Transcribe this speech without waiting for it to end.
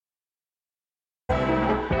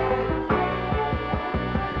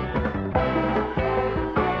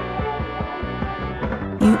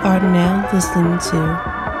You are now listening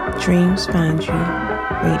to Dreams Find You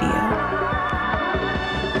Radio.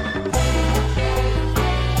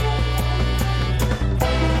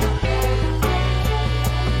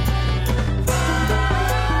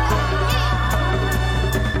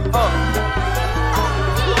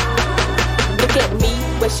 Look at me,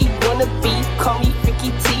 where she wanna be. Call me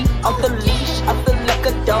Ricky T. Off the leash, I feel like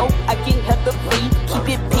a dog. I get hella free.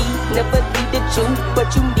 Keep it P, never needed you,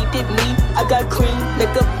 but you needed me. I got cream,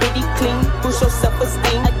 like a bitty clean. Boost your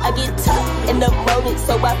self-esteem. I get tough in the morning,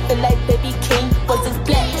 so I feel like baby king. Wasn't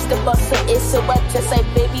flex, the boss of it, so I dress like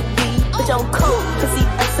baby B. Bitch, I'm cool, pussy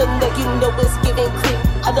ass a nigga, you know it's giving creep.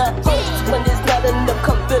 I got hoes, when there's not enough,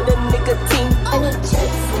 come build a nigga team. I need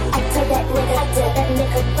chips, I tell that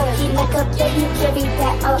nigga, first. He like a baby, carry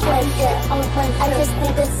that all right there. I just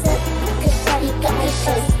need a sip, cause shawty got my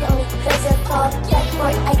shit. Only cause I fall black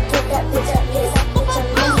boy, I give that bitch a miss. Bitch, I'm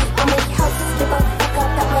money, I make houses, give a fuck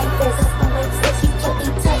about my business. Said she can't be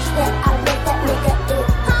touched, that I make that nigga eat.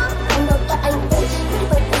 I know that I'm rich,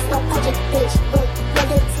 but this my project, bitch.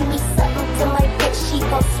 Nigga, tell me something to my bitch, she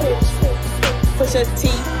gon' switch. Push a T,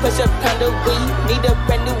 push a pound of weed, need a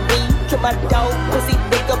brand new weed. Kill my dog, pussy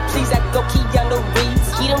nigga, please, I go Keanu Reeves.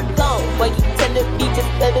 He don't go, why you telling me, just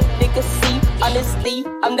let a nigga see. Honestly,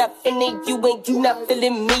 I'm not feeling you and you not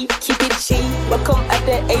feeling me. Keep it G, welcome at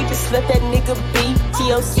the age, just let that nigga be.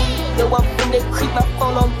 TLC, no I'm finna creep my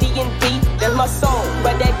phone on D&D. That's my song,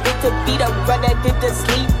 run that dick to beat, I run that dick to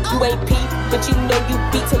sleep. You ain't P, but you know you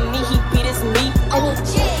beat to me, he beat is me. I need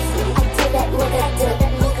chips, I tell that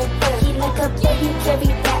nigga, first. He like a baby, carry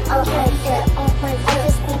that all right there. I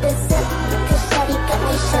just need a sip, cause shawty got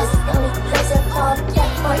my shit. Only cause I fall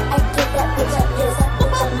black boy, I give that bitch a miss.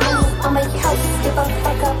 Bitch, I'm money, on my house, give a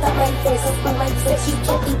fuck about my business. Said she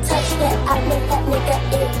can't be touched, that I make that nigga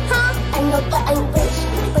eat. I know that I'm rich,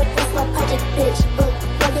 but that's my project, bitch.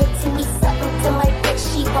 Brother, tell me something to my bitch,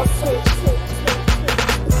 she gon' switch.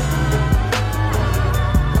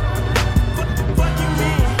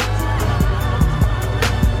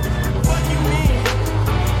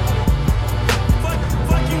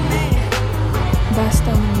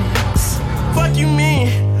 Fuck you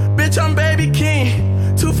mean, bitch, I'm baby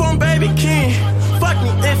king. 2 phone baby king. Fuck me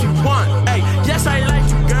if you want, ayy. Yes, I like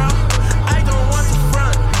you, girl. I don't want to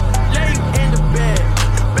front. Lay you in the bed,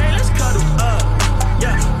 babe, let's cuddle up.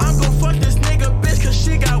 Yeah, I'm gon' fuck this nigga, bitch, cause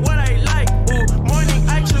she got what I like. Ooh, morning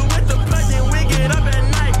I chill with the plug and we get up at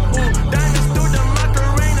night. Ooh, diamonds through the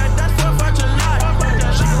Macarena, that's 4th of July.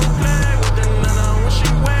 She gon' play with the nana when she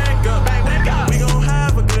wake up. We gon'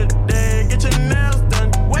 have a good day, get your nails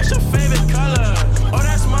done. What's your favorite color? Oh,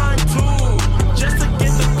 that's mine too. Just to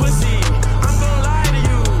get the pussy, I'm gon' lie to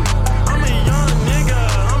you. I'm a young nigga,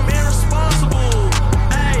 I'm irresponsible.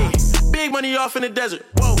 Ayy, big money off in the desert.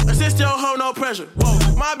 Whoa, assist your hoe, no pressure. Whoa,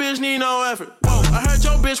 my bitch need no effort. Whoa, I heard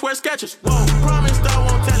your bitch wear Skechers. Whoa, promised I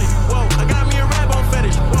won't tell it. Whoa, I got me a red bone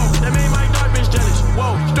fetish. Whoa, that made my dark bitch jealous.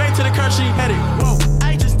 Whoa, straight to the curb she headed. Whoa,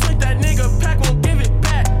 I just took that nigga pack, won't give it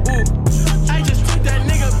back. Ooh, I just took that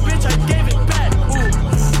nigga bitch, I gave it back. Ooh,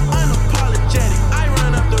 unapologetic, I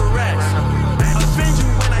run up the racks. Offend you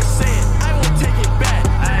when I say it, I won't take it back.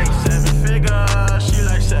 Ayy, 7 figures, she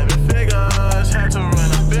like 7 figures. Had to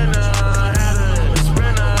run up in her, had her in a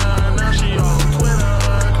sprinter. Now she on Twitter,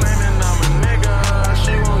 claiming I'm a nigga.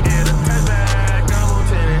 She won't get a pass back, I won't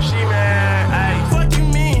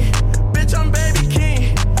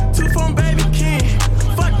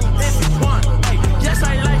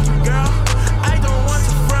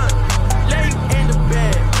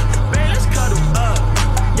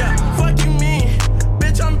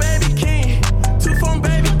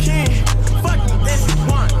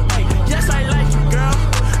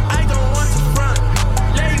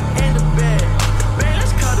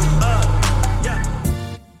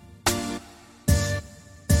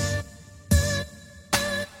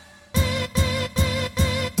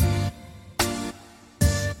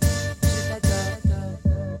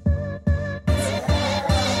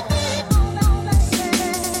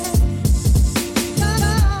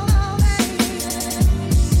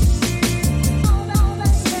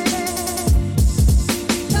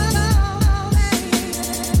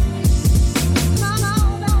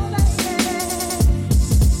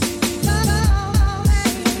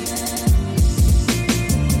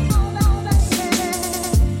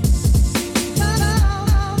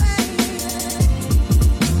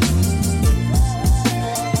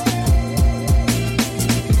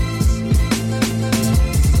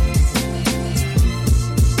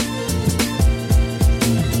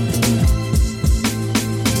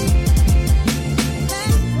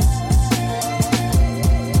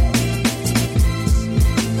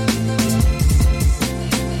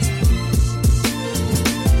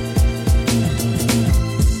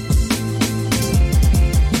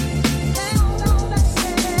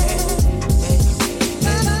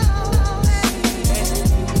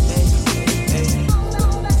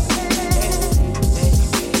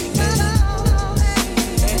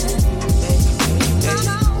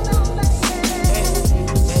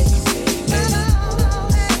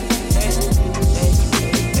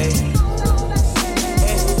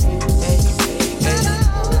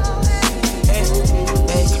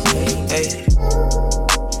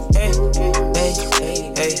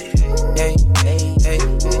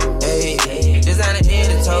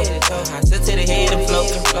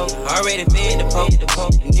Already fed the pump.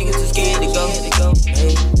 Niggas too scared to go.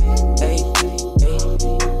 Hey, hey, hey,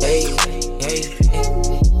 hey,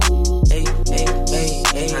 hey, hey,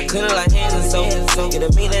 hey. I couldn't like hands and soul. Get a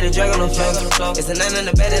meat, let it drag on the floor. It's a nine in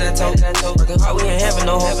the bed that I told. Working hard, we ain't having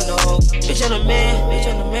no hope. Bitch, I'm the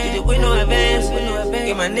man. Get it with no advance.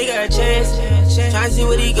 Give my nigga a chance. Tryna see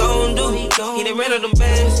what he gon' do. He done ran up them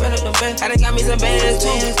bands. I done got me some bands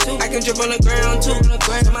too. I can trip on the ground too.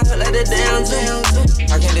 And my hood like the down too.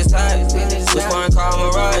 I can't decide which one car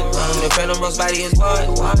I'ma ride. The phantom roast body is what.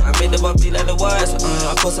 I made the bumpy like the watch.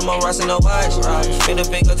 I put some on Ross and no watch. Made the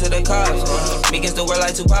finger to the cops. Me against the world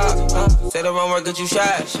like Tupac. Say the wrong word, get you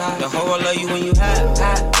shot. The whole world love you when you hot.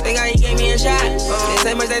 Think I ain't gave me a shot. They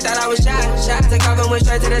say much they thought I was shot. Take off and went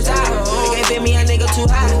straight to the top. They can't fit me a nigga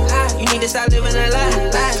too high. You need to stop living a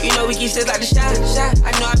lie. You know we keep shit like the shot.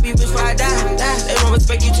 I know I be rich before I die. They won't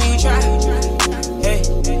respect you till you try. Hey,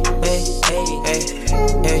 hey, hey, hey,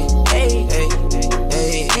 hey, hey, hey,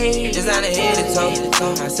 hey, hey. Design the head to toe.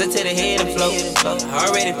 I sit to the head and float.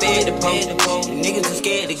 Already fed the pump. Niggas too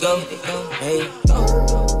scared to go. Hey, hey,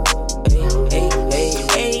 hey, hey,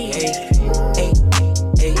 hey, hey, hey,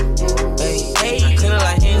 hey, hey. I couldn't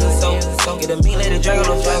like hands and soul. Get a meat, let it drag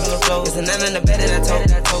on the floor. It's a nine in the bed that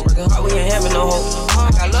I told. Working hard, we ain't having no hope.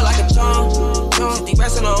 I got look like a charm. 50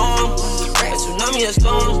 rest on the arm. Tsunami a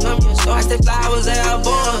storm. I stay fly, I was there, I was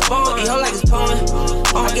born. But these hoes like it's pouring.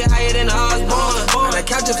 I get higher than the Osborne. On the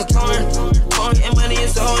couch just for torn. And money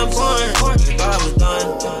is so important. The thought I was done.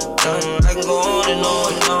 I can go on and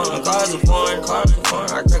on. My cars are foreign.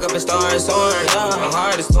 I crack up and start soaring. My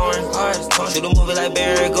heart is torn. Shoot a movie like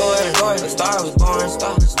Barry Gordon. A star was born.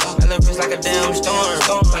 I live rich like a damn storm.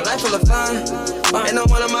 My life full of fun. And no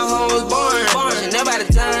one of my hoes born. Motion never out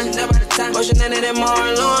of time. Motion none of them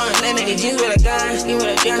more Lauren. That nigga jeans with a gun.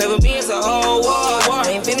 Play with me, it's a whole war.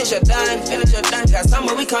 Ain't finished or done. Got some,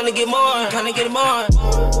 but we come to get more.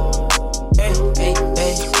 Hey, hey,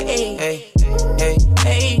 hey, hey, hey, hey,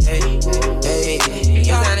 hey, hey, hey.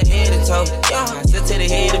 Y'all down the head to toe. I sit to the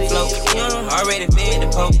head and float. Already fed the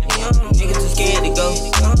poke. Niggas too scared to go.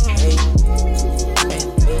 Hey, hey,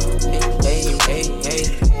 hey, hey, hey,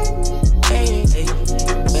 hey, hey,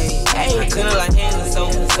 hey. I couldn't like hands and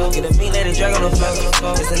soul. Get a meat, let it drag on the floor.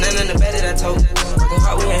 It's a nine in the bed that I told. Working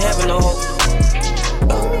hard, we ain't having no hope.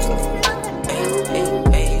 Hey, hey,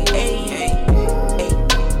 hey, hey, hey.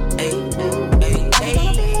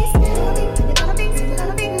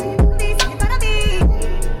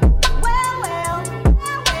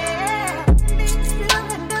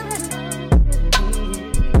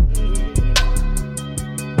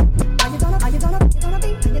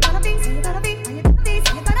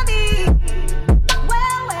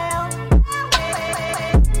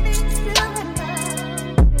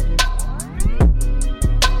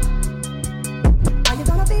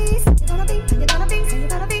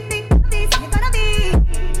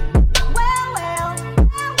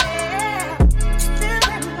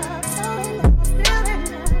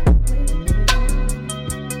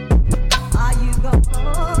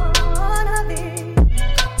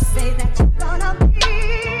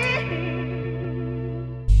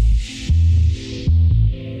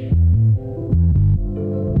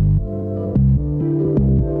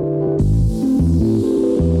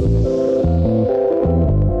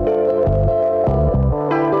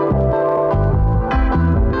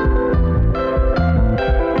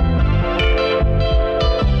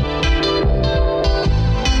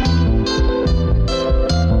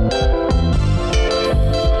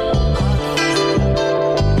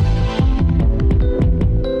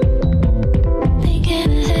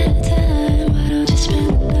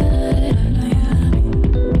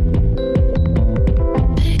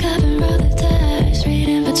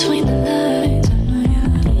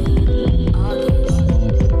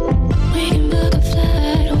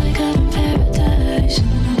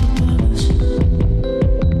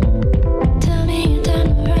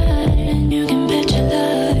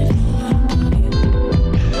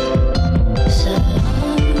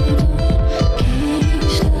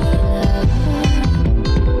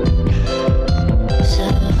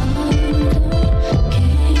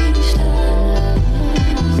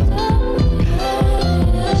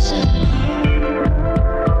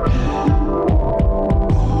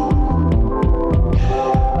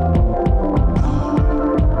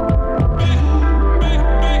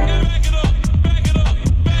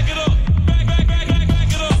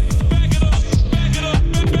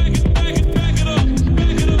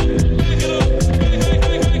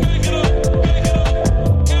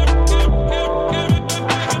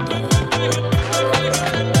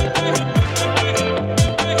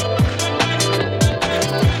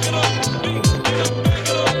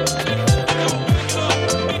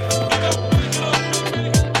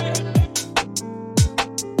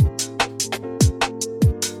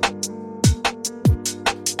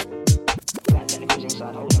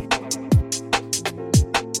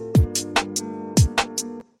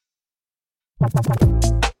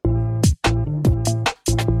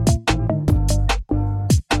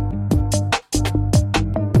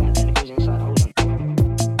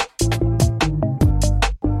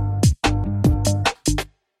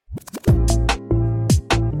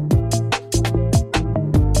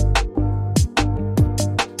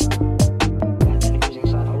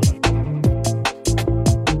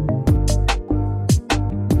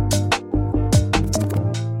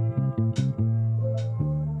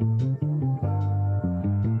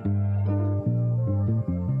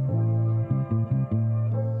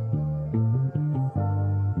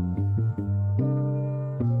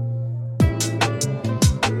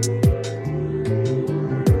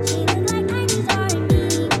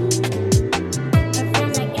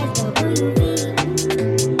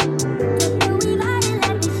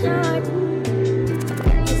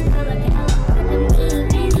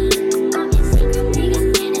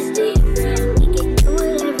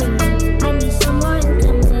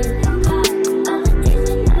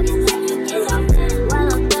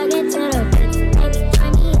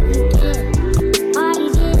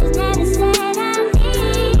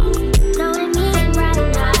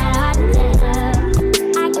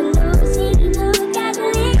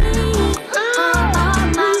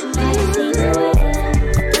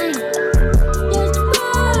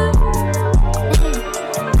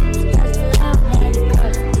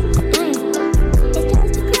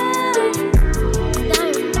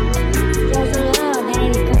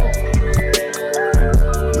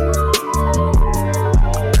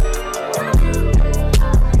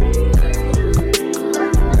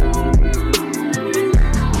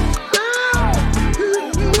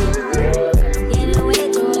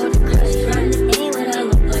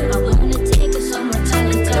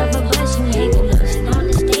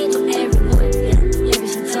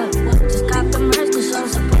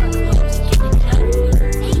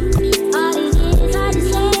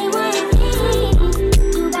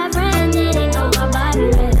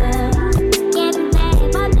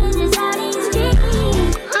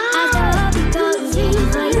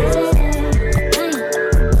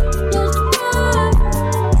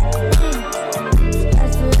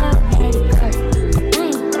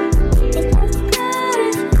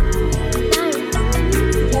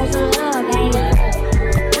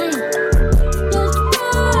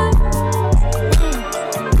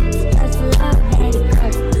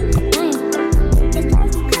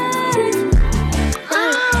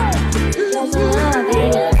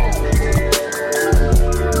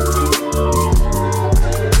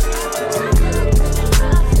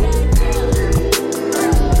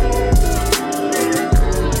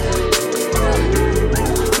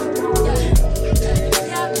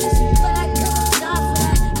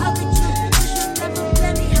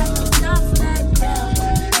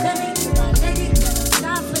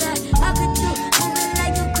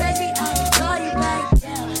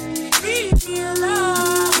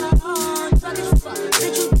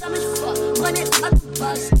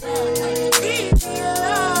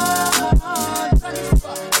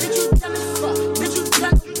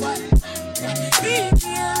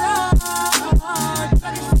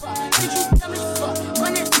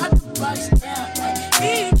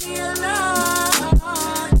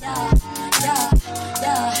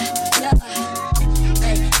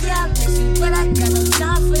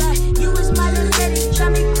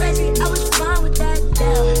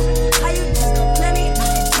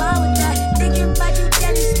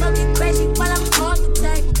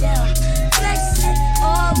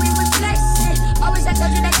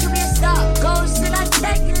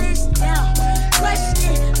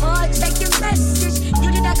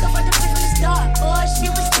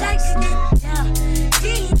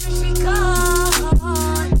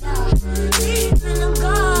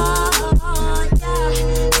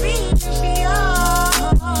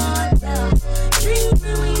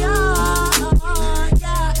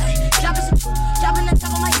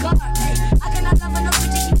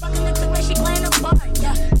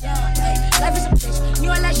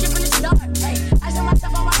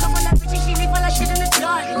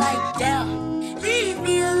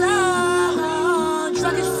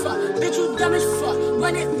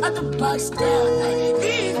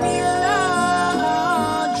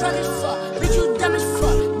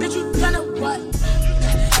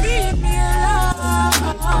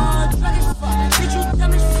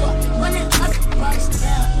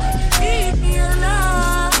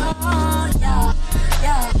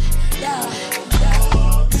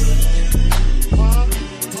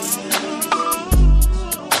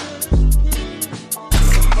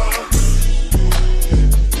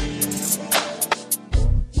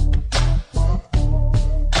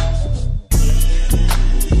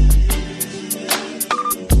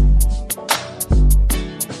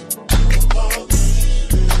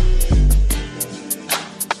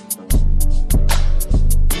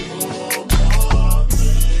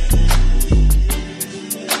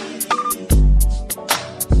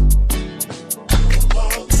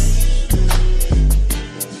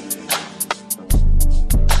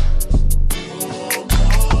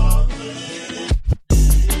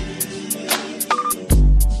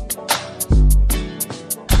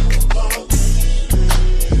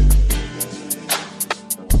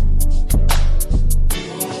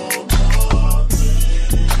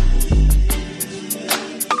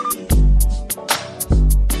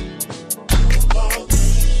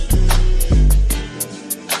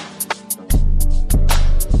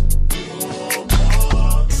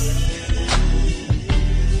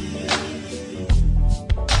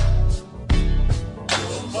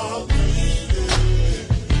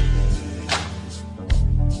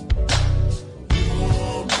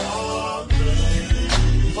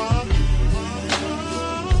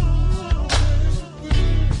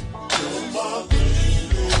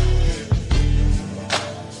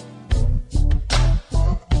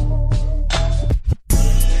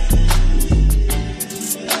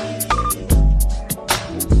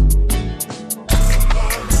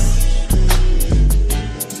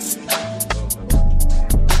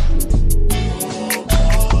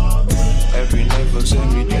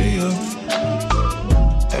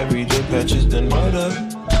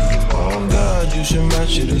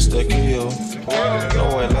 shit is the kill.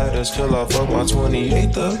 No way later, still I fuck my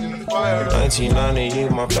 28th up.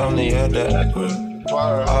 1998, my family had the Acura.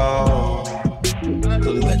 Oh,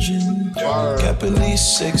 the legend. Kept at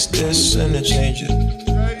least 6 discs and a changer.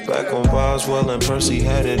 Back on Boswell and Percy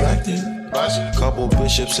had it active. Couple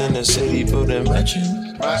bishops in the city building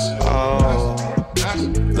mansions. Oh,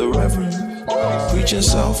 the Reverend. Preaching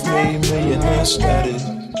self-made millionaire status.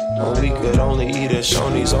 When we could only eat at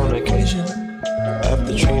Shoney's on occasion.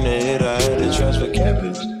 After Trina hit, I had to transfer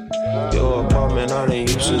campus. Your apartment, all the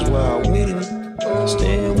uses where I waited.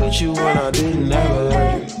 Staying with you when I didn't have a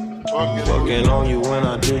hurry. Fucking on you when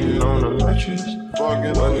I didn't own a mattress.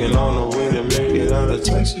 Working on the way to make it out of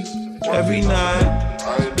Texas. Every night.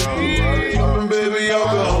 Baby, I'll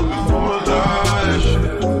go home before my life.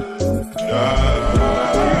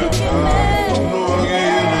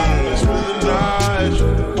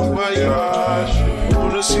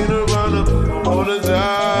 Wanna see the runner, wanna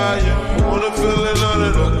die, yeah. Wanna feel it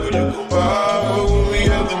under the hood, you come by, fuck with me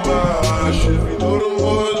at the bar. Shit, you know them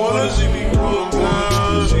boys wanna see me broke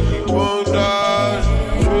down, see me broke down,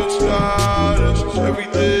 trip stars,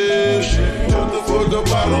 everything, shit. Shut the fuck up, I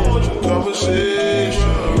don't want your conversation.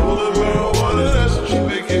 Rolling marijuana, that's a cheap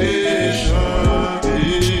vacation.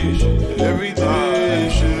 Every day,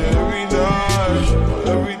 shit, every night,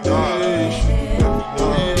 every day, shit,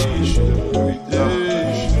 every day.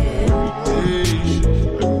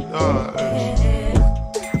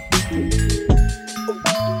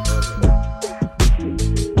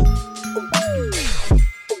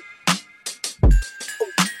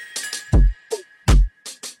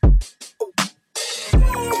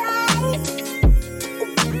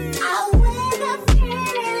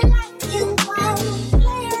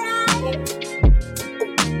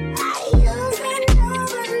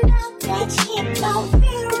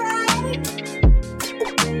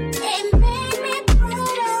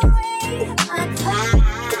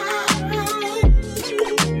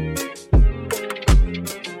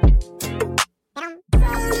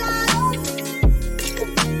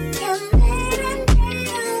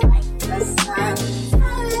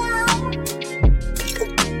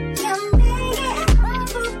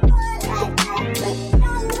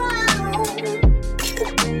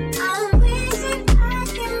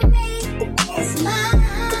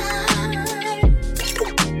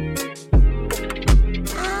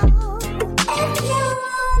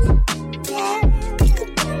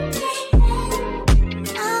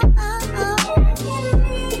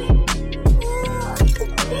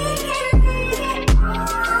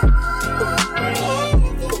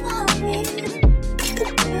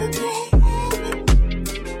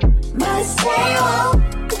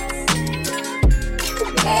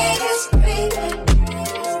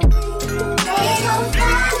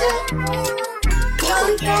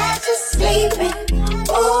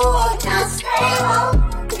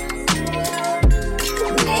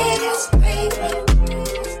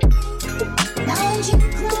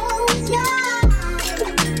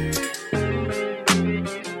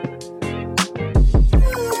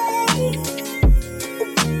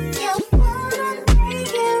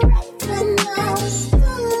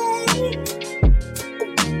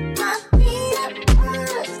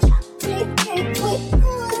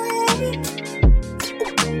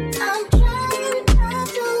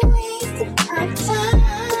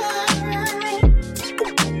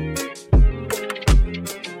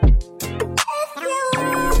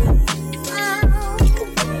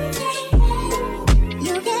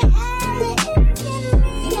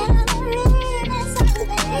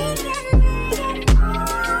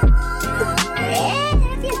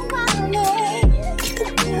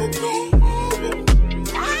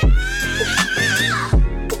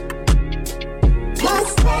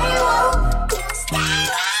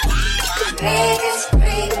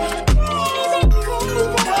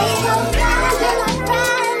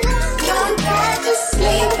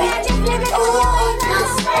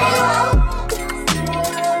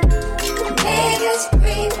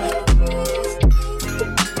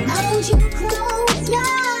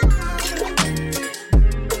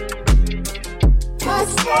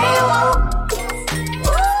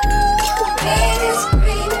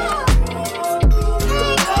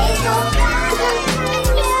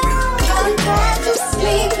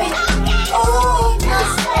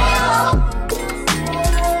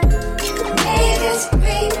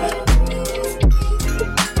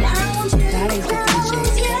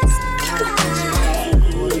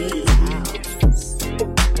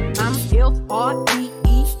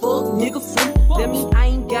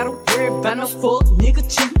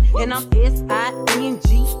 And I'm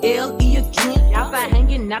S-I-N-G-L-E again. Outside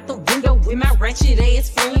hanging out the window with my ratchet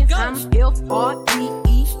ass friends. I'm F-R-E-E.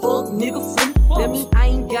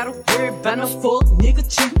 by no fuck nigga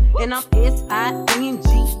cheap. And I'm SINGLE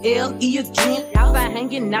again. Outside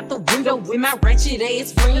hanging out the window with my ratchet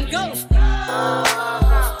ass friend. Go.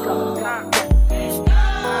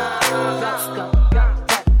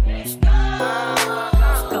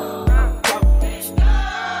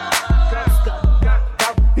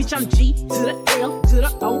 Bitch, I'm G to the L to the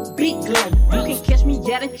O, big glow. You can catch me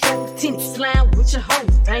out in traffic, tinted slime with your hoes.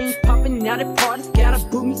 I ain't popping out at parties, gotta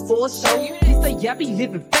book me for a show. He say, I be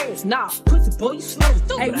living fast, nah, pussy boy, you slow.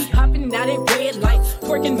 Hey, we hopping out at red lights,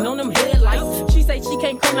 twerking on them headlights. She say she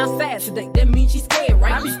can't come outside today, that means she scared,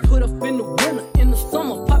 right? I be put up in the winter, in the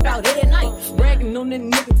summer, pop out at night. Bragging on that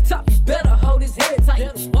nigga top, you better hold his head tight.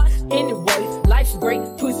 Anyways, life's great,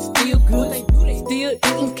 pussy still good. Still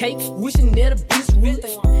eating cake, wishing that a bitch would.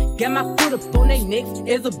 Got my foot up on they necks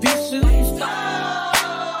as a bitch should.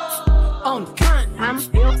 On the con, I'm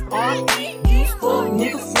F-R-E, fuck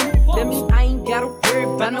nigga free. That mean I ain't gotta worry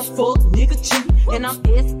about no fuck nigga cheap. And I'm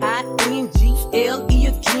SINGLE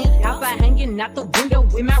again. Outside hanging out the window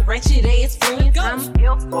with my ratchet ass friends. I'm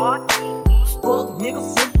F-R-E, fuck nigga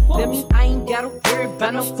free. That mean I ain't gotta worry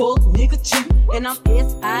about no fuck nigga cheap. And I'm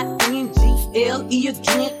SINGLE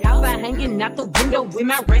again. Outside hanging out the window with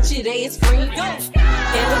my ratchet ass friends. At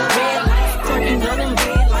the red lights, twerking on them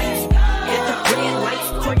red lights. At the red lights,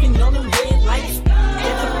 twerking on them red lights.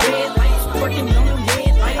 At the red lights, twerking on them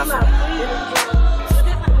red lights. I'm out.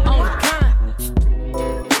 On the con.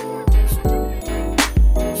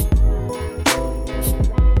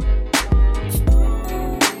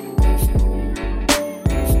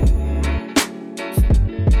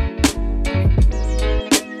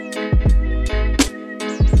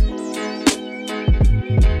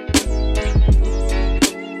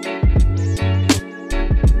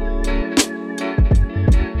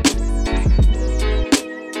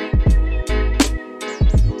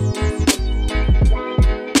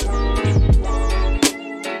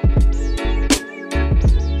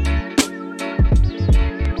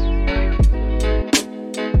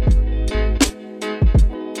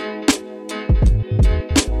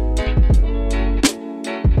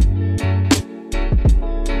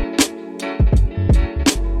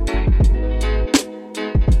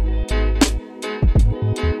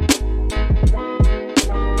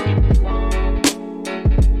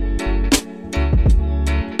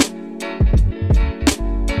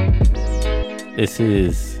 This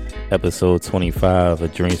is episode 25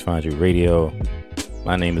 of Dreams Find You Radio.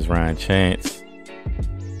 My name is Ryan Chance.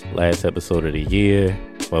 Last episode of the year.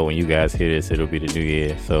 Well, when you guys hear this, it'll be the new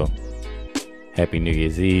year. So, happy New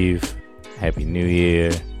Year's Eve. Happy New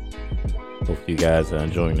Year. Hope you guys are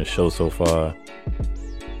enjoying the show so far.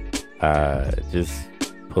 Just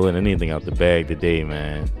pulling anything out the bag today,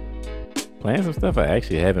 man. Playing some stuff I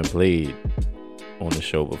actually haven't played on the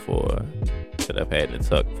show before, that I've had in the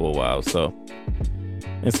tuck for a while. So,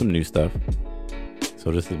 and some new stuff.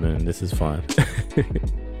 So this is fun.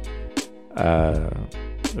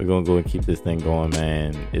 We're gonna go and keep this thing going,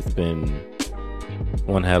 man. It's been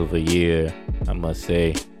one hell of a year, I must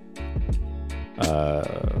say.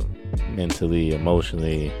 Mentally,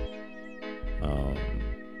 emotionally, a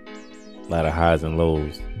lot of highs and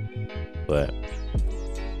lows, but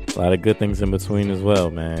a lot of good things in between as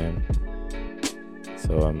well, man.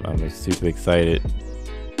 So I'm super excited,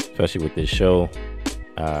 especially with this show.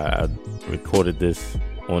 I recorded this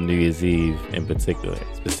on New Year's Eve in particular,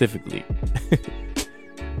 specifically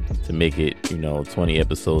to make it, 20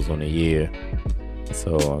 episodes on a year.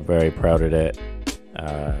 So I'm very proud of that.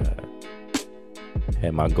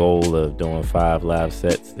 Had my goal of doing 5 live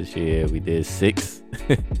sets this year. We did 6.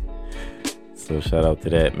 So shout out to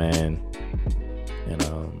that, man. And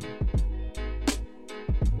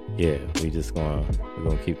yeah, we're gonna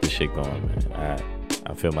keep this shit going, man.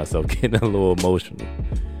 I feel myself getting a little emotional.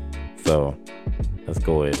 So let's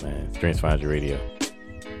go ahead, man. It's Dreams Find You Radio.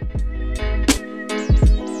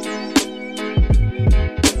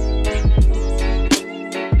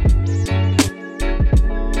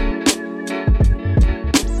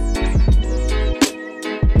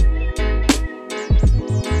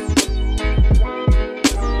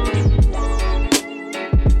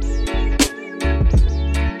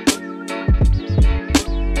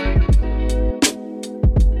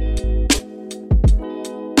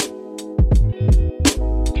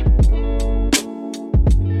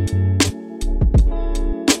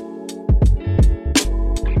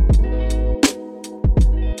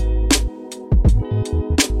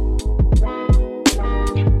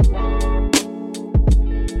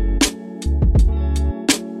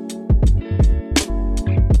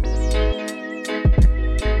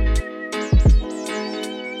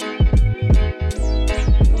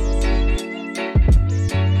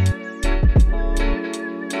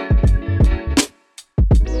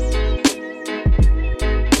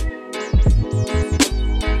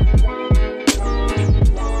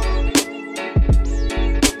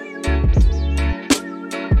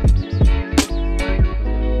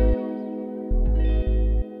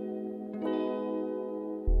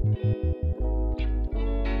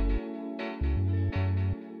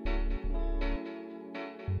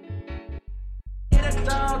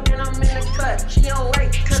 cut. She don't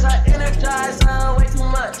wait, cause I energize her way too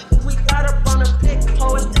much. If we got up on the pick,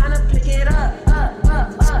 oh, it's time to pick it up.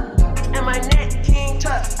 And my neck king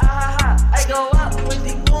tuck, ah ha ha. I go up with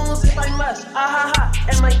the goons if I must, ah ha ha.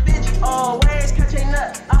 And my bitch always catch a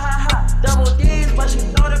nut, ah ha ha. Double D's, but she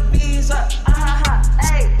throw the B's up, ah ha ha.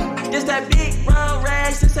 Hey, this that big road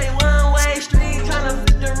race, this ain't one-way street. Tryna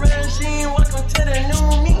flip the regime, welcome to the new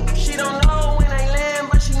me. She don't know when I land,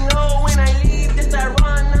 but she know when I leave. This that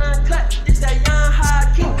raw non-cut, this that young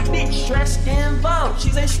high king. Bitch dressed in vogue,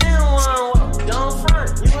 she's a slim one, whoa. Don't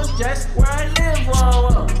front, you was just where I live, whoa,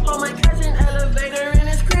 whoa. Hold my cousin elevator in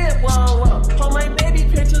his crib, whoa, whoa. Hold my baby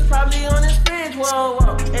pictures probably on his fridge, whoa,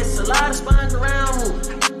 whoa. It's a lot of spawns around me,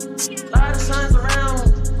 a lot of suns around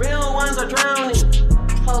me. Real ones are drowning.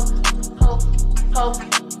 Ho, ho, ho,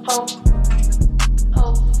 ho, ho,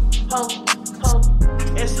 ho, ho.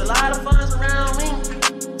 It's a lot of funds around me.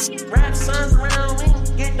 Rap sons around me.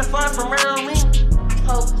 Get the fun from around me.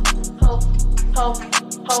 Ho, ho, ho,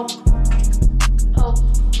 ho, ho,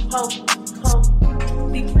 ho, ho.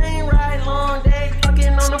 We can't ride long day,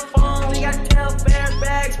 talking on the phone. We got tail bear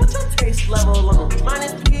bags. What's your taste level on? Mine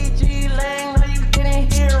is PG Lang. No, you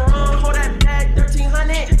didn't hear wrong. Hold that bag,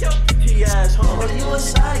 1300. Get your pretty ass home. Oh, you a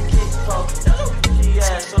sidekick, ho. Tell your pretty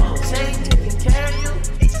ass on. Say he taking care of you.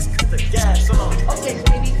 He just cut the gas on. Okay,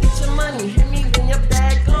 baby, get your money. Hit me when your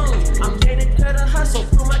bag gone. I'm headed to the hustle.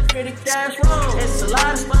 Prove my critic that's wrong. It's a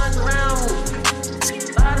lot of spawns around me.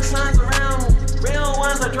 A lot of signs around me. Real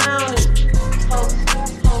ones are drowning. Ho, ho,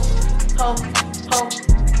 ho, ho,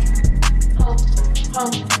 ho, ho,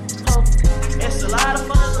 ho. It's a lot of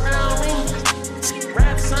funds around me.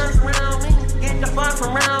 Rap sons around me. Get the fun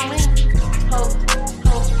from around me. Ho, ho,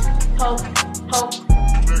 ho, ho, ho, ho, ho.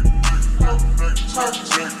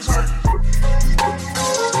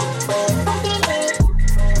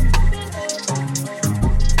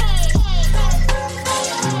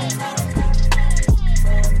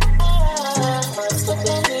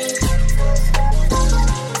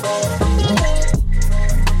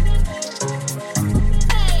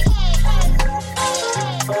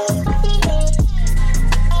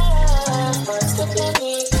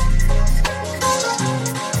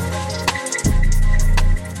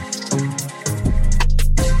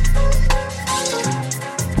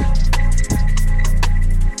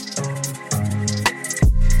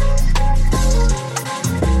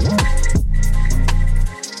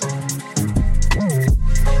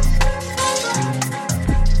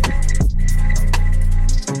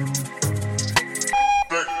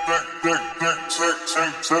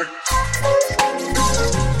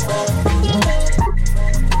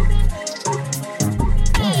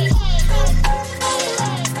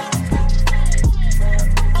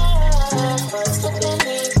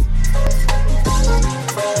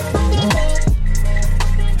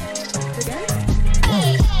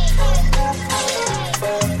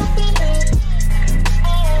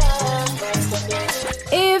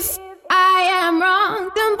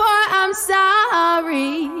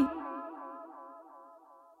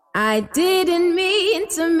 I didn't mean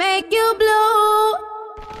to make you blue.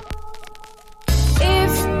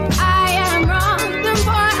 If I am wrong, then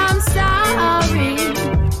boy, I'm sorry.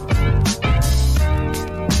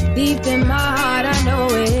 Deep in my heart, I know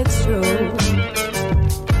it's true.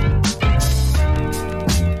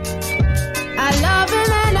 I love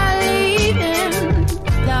him and I leave him,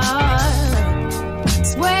 darling.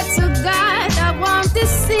 Swear to God, I won't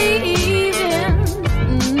deceive him.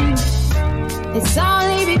 It's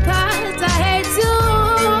only because I hate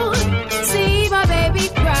to see my baby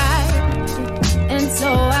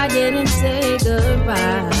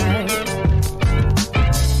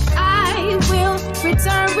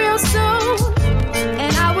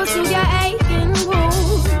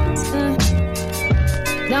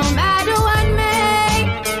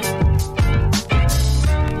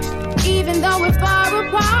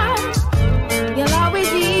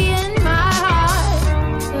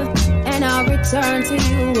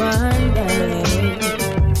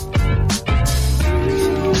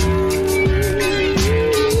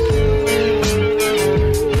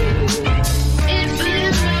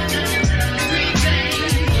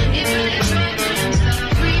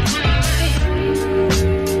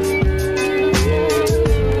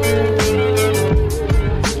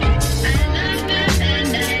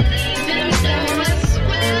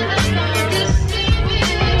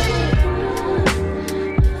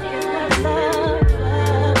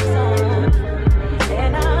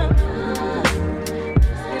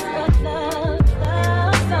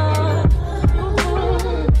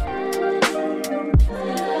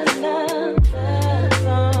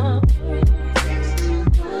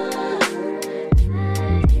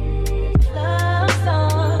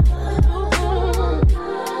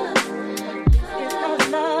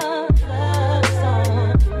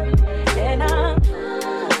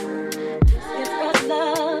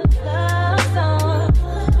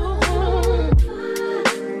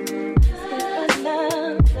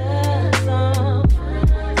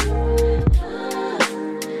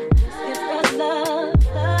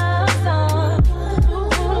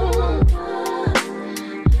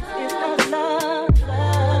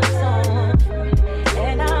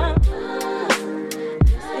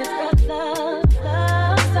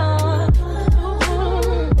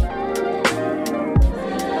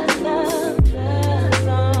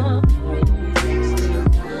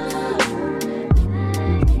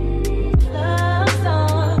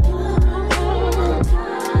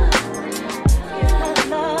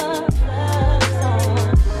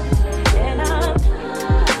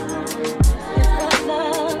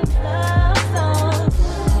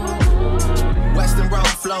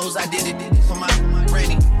I did it for my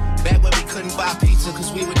granny. Back when we couldn't buy pizza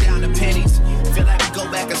cause we were down to pennies. Feel like we go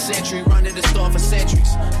back a century, running the store for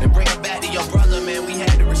centuries. Then bring it back to your brother, man, we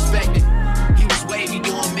had to respect it. He was wavy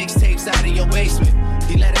doing mixtapes out of your basement.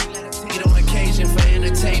 He let it hit on occasion for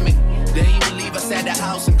entertainment. Didn't even leave us at the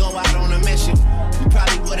house and go out on a mission. We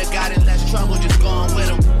probably would've got in less trouble just going with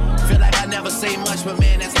him. Feel like I never say much, but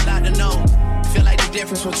man, that's a lot to know. Feel like the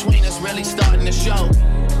difference between us really starting to show.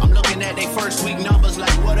 I'm looking at they first week numbers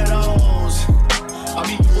like, what are those? I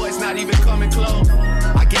mean, you boys not even coming close.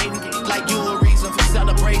 I gave like you a reason for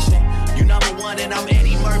celebration. You number one and I'm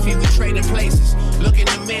Eddie Murphy, we trading places. Look in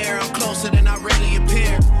the mirror, I'm closer than I really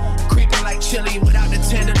appear. Creeping like chili without the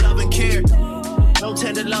tender love and care. No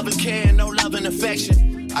tender love and care, no love and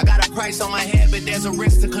affection. I got a price on my head, but there's a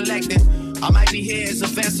risk to collecting. I might be here as a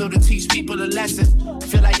vessel to teach people a lesson.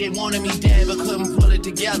 Feel like they wanted me dead, but couldn't pull it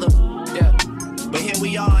together. Yeah, but here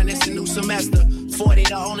we are and it's a new semester. 40,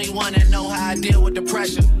 the only one that know how I deal with the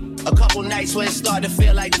pressure. A couple nights where it started to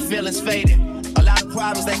feel like the feelings faded. A lot of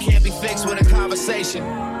problems that can't be fixed with a conversation.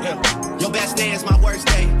 Yeah. Your best day is my worst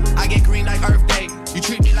day. I get green like Earth Day. You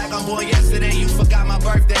treat me like I'm born yesterday. You forgot my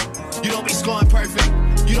birthday. You don't be scoring perfect.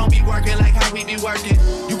 You don't be working like how we be working.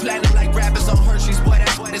 You platinum like rappers on Hershey's. Boy,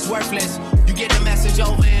 that's what it's worthless. You get the message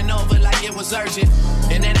over and over like it was urgent.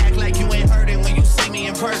 And then act like you ain't heard it when you see me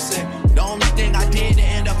in person. The only thing I did to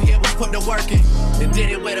end up here was put the work in. And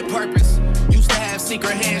did it with a purpose. Used to have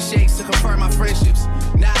secret handshakes to confirm my friendships.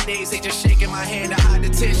 Nowadays they just shaking my hand to hide the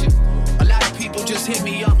tension. A lot of people just hit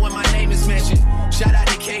me up when my name is mentioned. Shout out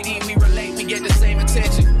to KD, we relate, we get the same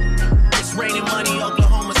attention. It's raining money,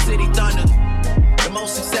 Oklahoma City Thunder. The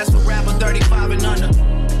most successful rapper, 35 and under.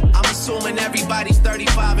 I'm assuming everybody's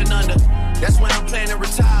 35 and under. That's when I'm planning to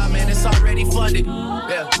retire, man, it's already funded.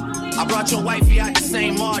 Yeah, I brought your wifey out the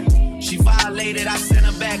same morning. She violated, I sent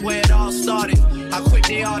her back where it all started. How quick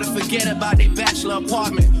they ought to forget about their bachelor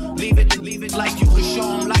apartment. Leave it like you could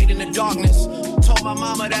show them light in the darkness. Told my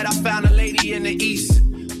mama that I found a lady in the east.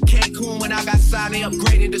 Cancun when I got signed, they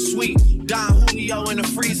upgraded the suite. Don Julio in the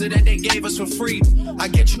freezer that they gave us for free. I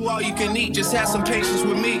get you all you can eat, just have some patience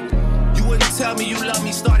with me. You wouldn't tell me you love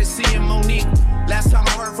me, started seeing Monique. Last time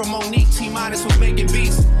I heard from Monique, T-Minus was making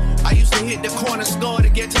beats. I used to hit the corner store to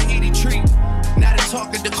get Tahiti treat. Now they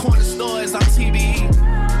talk at the corner store as I'm TBE.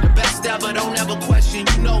 The best ever, don't ever question,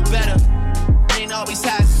 you know better. Ain't always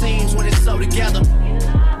how it seems when it's so together.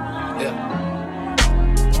 Yeah.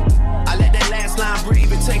 I let that last line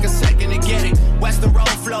breathe and take a second to get it. Western road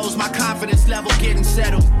flows, my confidence level getting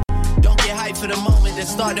settled. Don't get hyped for the moment, then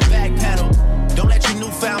start to backpedal. Don't let your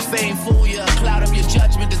newfound fame fool you. Cloud up your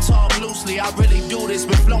judgment to talk loosely. I really do this.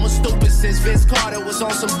 Been flowing stupid since Vince Carter was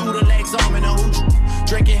on some Buddha legs, arm in a hooch.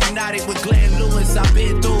 Drinking hypnotic with Glenn Lewis, I've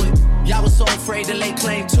been through it. Y'all was so afraid to lay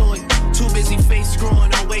claim to it. Too busy face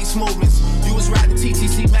screwing on waist movements. You was riding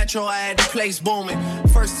TTC Metro, I had the place booming.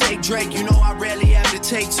 First take Drake, you know I rarely have to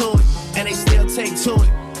take to it. And they still take to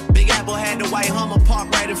it. Big Apple had the white Hummer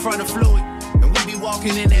parked right in front of Fluid. And we be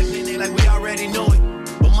walking in that minute like we already knew it.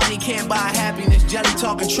 But money can't buy happiness, Jelly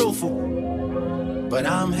talking truthful. But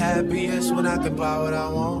I'm happiest when I can buy what I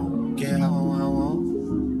want, get how I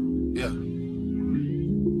want. Yeah,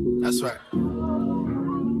 that's right.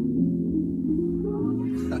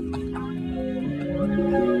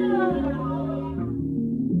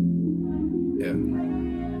 Yeah.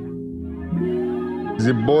 It's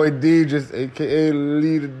your boy D, just aka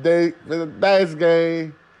Lead the Day for the Dice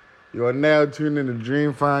Game. You are now tuned in to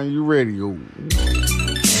DFY Radio.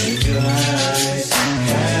 If your eyes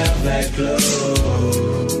have that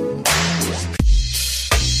glow.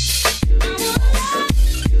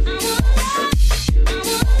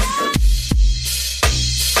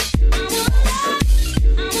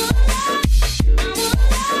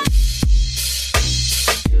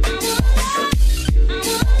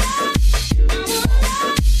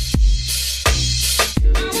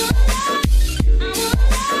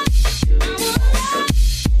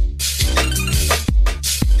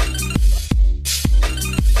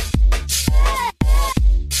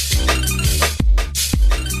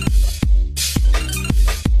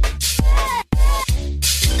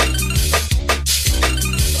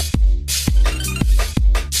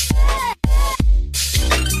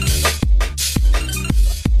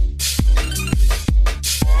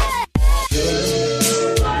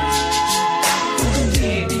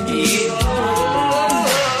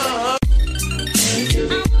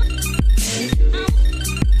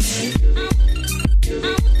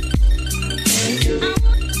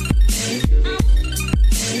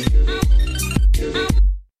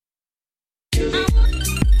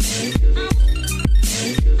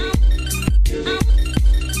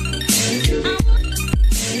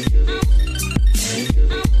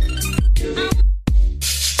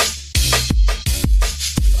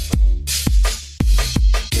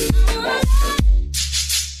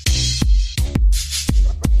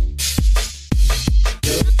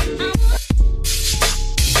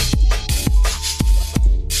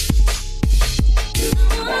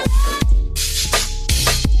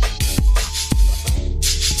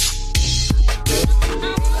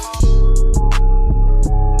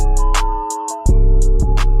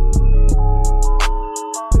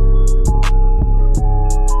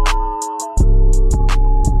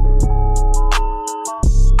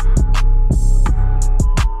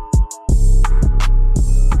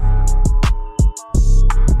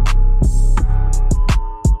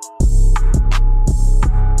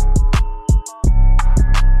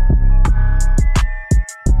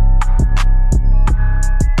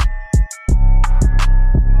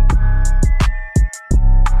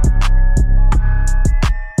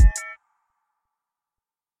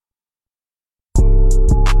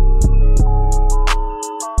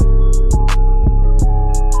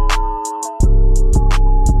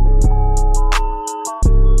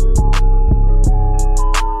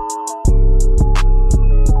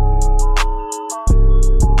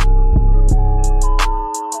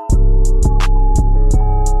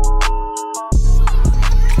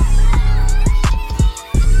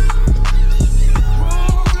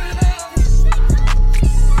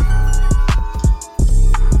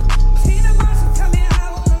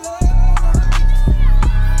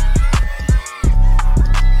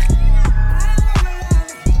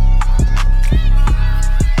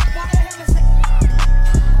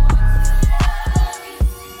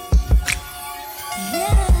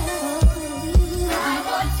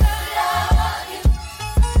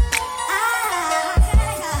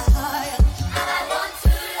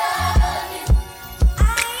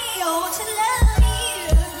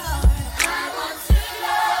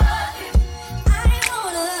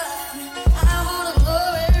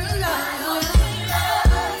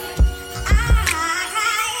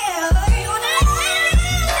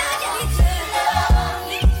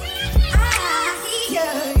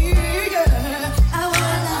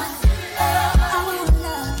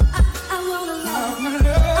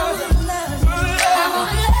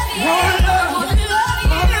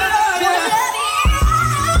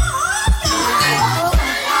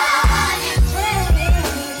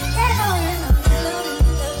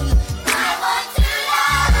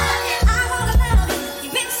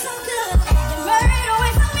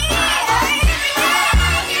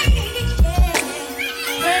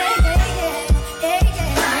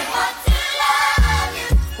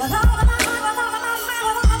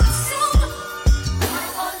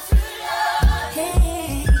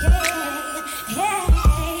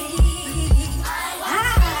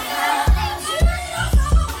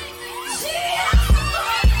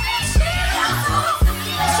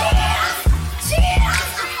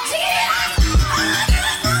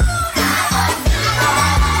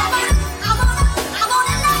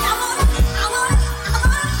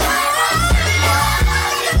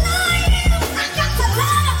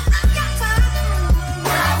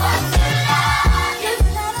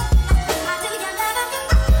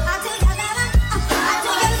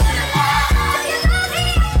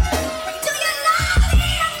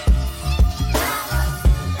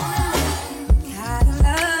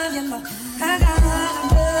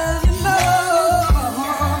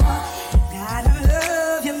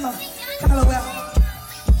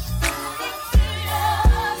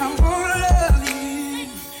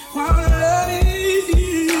 wanna love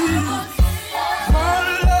you.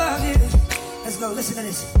 Wanna love you. Let's go, listen to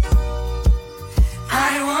this.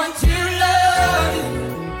 I want to love you.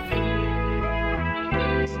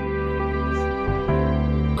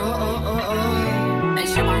 Hey,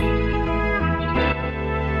 Shabbat.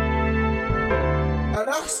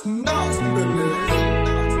 That's nasty, baby.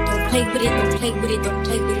 Don't play with it, don't play with it, don't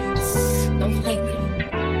play with it. Don't play with it.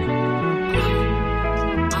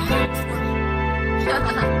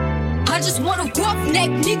 I just want a roughneck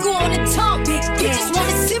nigga on the tongue. He just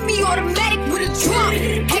wanna send me automatic with a drum.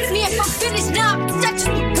 Ask me if I'm finished now, that just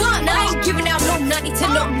begun. I ain't giving out no 90 to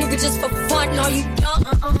no nigga just for fun. Are you dumb?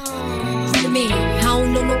 Other man, I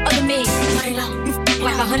don't know no other man. You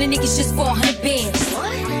like 100 niggas just for 100 bands.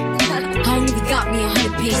 I don't even got me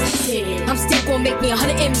 100 bands. I'm still gonna make me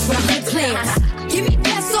 100 M's with 100 plans. Give me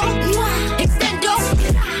peso, extendo.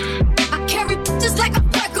 I carry just like a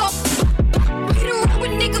Greco. Hit around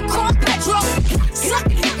with nigga called Petro. Suck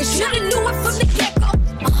it, nigga, shoulda knew it from the get-go.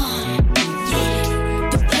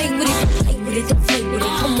 Don't play with it, don't play with it, don't play with it.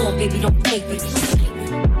 Come on, baby, don't play with it.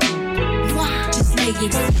 Just lay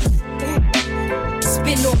it.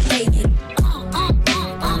 Spin or play it.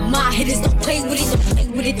 My hitters don't play with it, don't play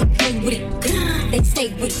with it, don't play with it. They stay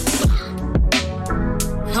with it.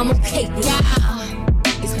 I'm okay with it.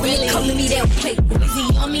 When they come to me, they'll play with it.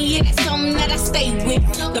 Easy on me, yeah, that's something that I stay with.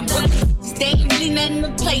 The brothers, they ain't really nothing to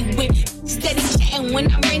play with. Steady chatting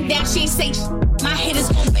when I ran down, she ain't say shit. My hitters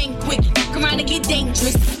gon' bang quick, fuck around and get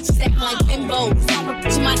dangerous. Step like bimbos,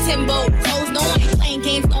 to my timbo. Hoes know I ain't playing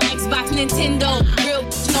games, no Xbox, Nintendo. Real,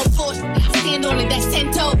 no force, I stand on it, that's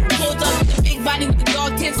 10 toe. Pulled up with the big body with the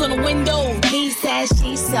dog tents on the window. He says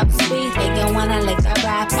she's so sweet, they gon' wanna lick the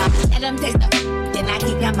rapper. Let them taste the then I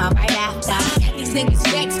keep him out right after. Got these niggas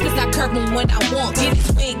vexed, cause I curb them when I want. Get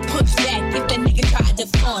his wig pushed back if that nigga tried to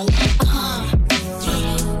fall.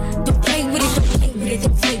 Don't play with it, don't play with it,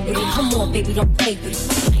 don't play with it. Come on, baby, don't play with it.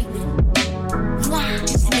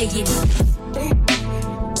 Just lay it.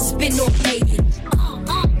 Spin or play it.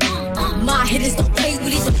 My hitters don't play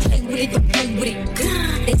with it, don't play with it, don't play with it.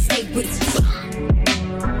 They stay with it.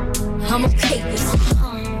 I'm okay with it.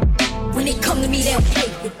 When they come to me, they'll play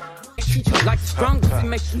with it. Treat you like the strongest and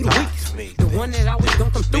make you the weakest. The one that always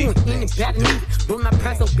don't come through and ain't bad to me. But my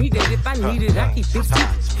price will be that if I need it, I keep it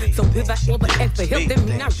secret. So if I ever ask for help, that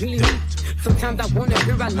mean I really need it. Sometimes I wanna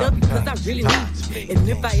hear I love you cause I really need it. And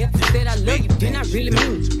if I ever said I love you, then I really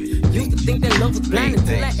mean it. Used to think that love was blind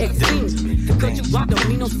until I experienced it. To cut you off don't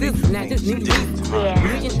mean no sense, now just need to reason. $1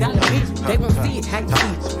 million bitch, they won't see it, how you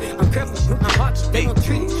see it. I'm careful with my heart, they gon'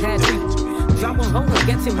 treat it, how it treat it. Drop on hold and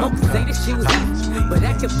get him up to say that she was easy. But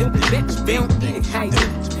I kept doing better, they don't eat it, how you eat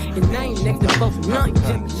it. And I ain't next to both of nothing,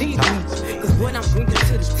 just believe me. Cause what I'm bringing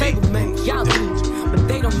to the table, man, y'all need. But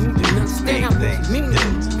they don't need to understand how much it mean to me.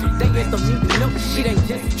 They just don't need to know that shit ain't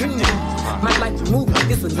just a dream. My life is moving,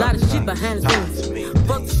 there's a lot of shit behind the scenes.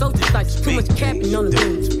 Fuck the social sites, too much capping on the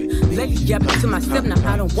beans. Lately, yapping to myself,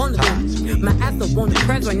 now I don't wanna do. My ass don't wanna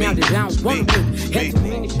crash right now that I don't wanna do. Had too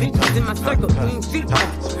many bitches in my circle, ain't feet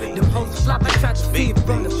right. Them hoes flop, I tried to see it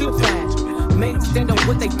from the flip side. Made them stand on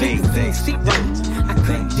what they did, and see right. I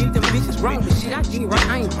couldn't did them bitches wrong, but shit I did right.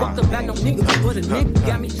 I ain't fucked about no nigga, but a nigga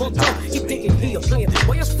got me fucked up. He thinking he a player,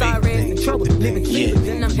 boy your sorry ass in trouble, living clean.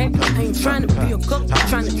 Then I'm happy, I ain't trying to be a cook,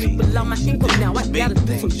 trying to triple out my income now. I gotta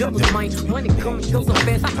do some doubles, man. Money come and go so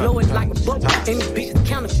fast, I blow it like a bubble. And these bitches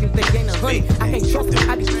counterfeit, they ain't 100. I can't trust them,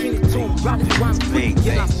 I be killing to them, right? That's why I'm quick,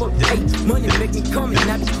 yeah, I fuck. Hey, money make me come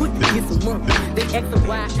and I be quick to get some money. They asking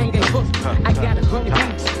why I ain't that hook. I got 100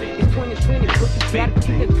 beats. It's 2020, but you gotta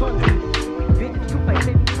keep it 20. Bitches too fast,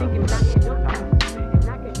 they be thinking I ain't up. And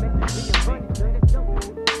I can't make this nigga run it, so that's dope.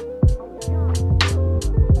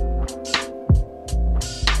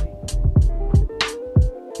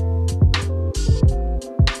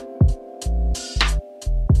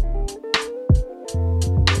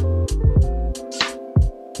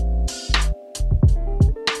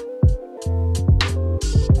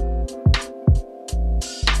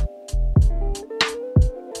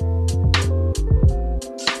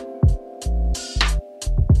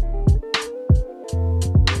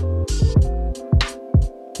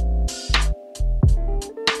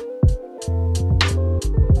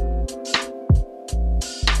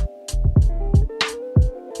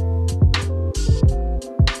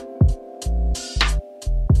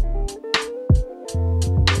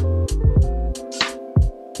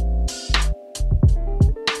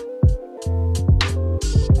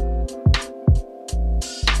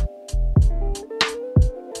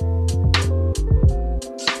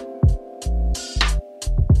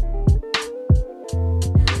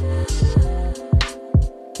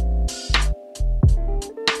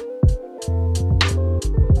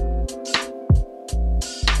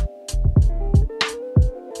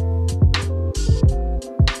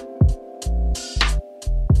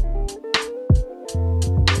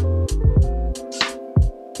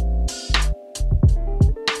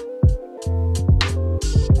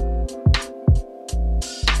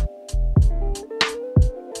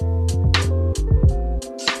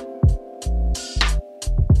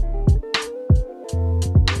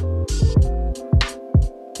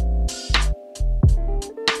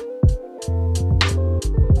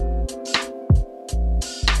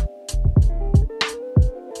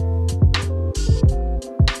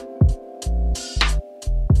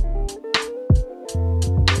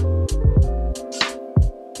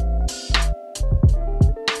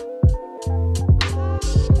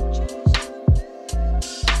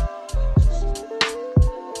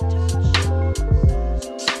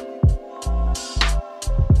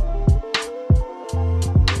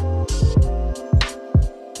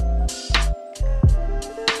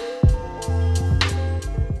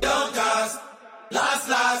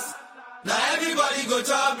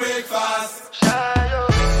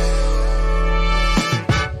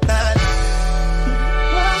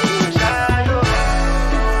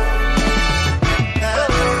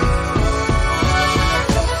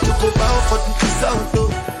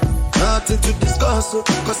 so.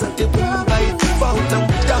 Cause I did women by default and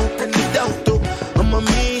without any doubt, oh. I'm a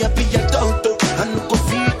me, I be a doubt, oh. I no go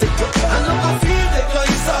feel the girl, I no go feel the girl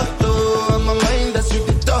is out, oh. I'm a mind that's you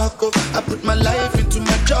the talk, oh. I put my life into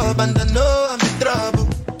my job and I know I'm in trouble.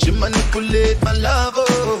 She manipulate my love,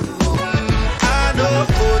 oh. I know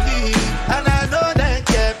holy, and I know that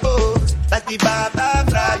care both. Like the Baba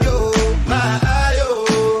Frayo, my ayo,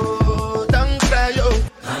 don't cry, yo.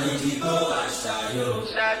 I need to go and shayo,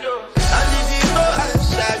 shayo. I need to go and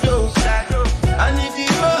shayo, shayo. I need to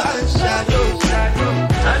go and shayo, shayo.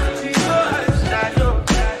 I need to go and shayo,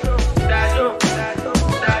 shayo, shayo,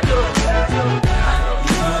 shayo, shayo,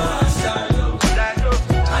 shayo.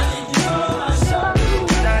 I need to go and shayo,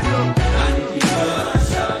 shayo. I need to go and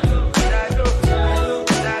shayo, shayo.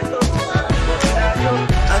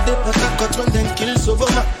 I did pass a cut when them kills over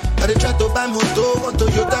my. I dey try to buy moto, want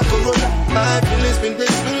Toyota Corolla. My feelings been they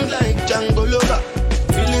swing like Django Lover.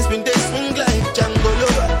 Feelings been they swing like Django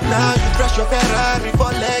Lover. Now you crash your Ferrari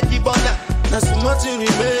for Lucky Bonner. Now so much you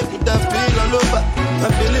remake with that feel all over. My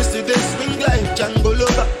feelings today swing like Django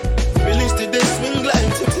Lover. Feelings today swing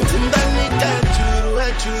like Timbani Kachuru.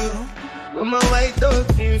 I'm a white dog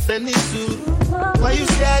in Fenisu. Why you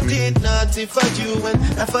say I did nothing for you when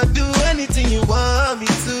if I do anything you want me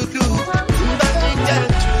to do? Timbani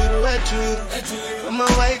Kachuru. I'm a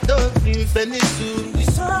white dog in Fenisu.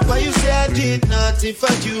 Why you say I did nothing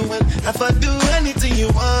for you when if I do anything you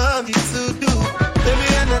want me to do? Maybe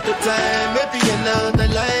another time, maybe another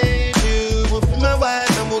life. You will be my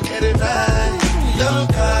wife and we'll get it right. Young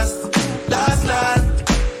cast, last.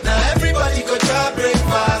 Now everybody go to breakfast.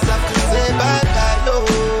 I have to say bye-bye, yo.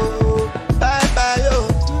 Bye-bye, yo.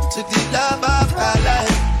 To the love of my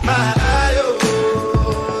life. My ayo,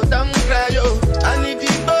 don't cry, yo. I need to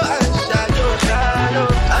go and shadow.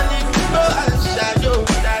 I need to go and shadow.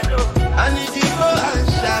 I need to go and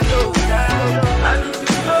shadow. I need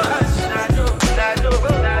to go and shadow. I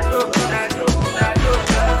need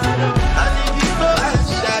to go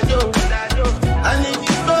and shadow. I need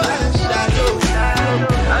to go and shadow.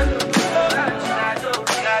 I need to go and shadow.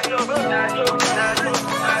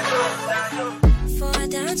 For a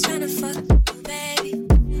dance trying to fuck you, baby.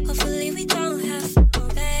 Hopefully we don't have no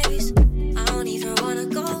babies. I don't even wanna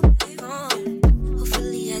go back home.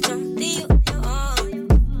 Hopefully I don't leave you on your own.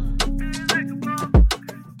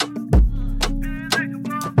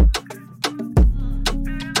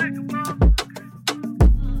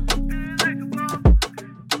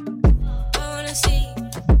 I wanna see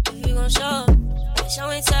if you gon' show. Show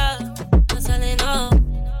and tell, I'm telling no.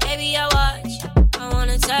 Baby, I watch, I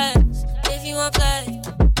wanna test. If you wanna play,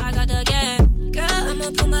 I got the game. Girl,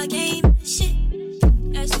 I'ma put my game in shit.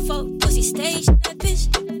 As for pussy stage, that bitch.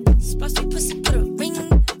 Spicy pussy, put a ring on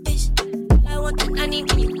that bitch. I want that 90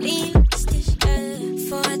 when you lean like a stitch.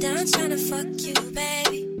 For a dance tryna fuck you,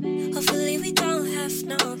 baby. Hopefully we don't have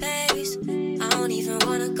no babies. I don't even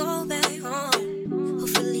wanna go back home.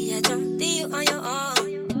 Hopefully I don't leave you on your own.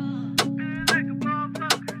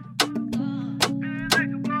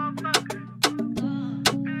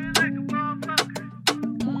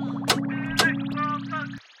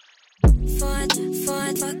 For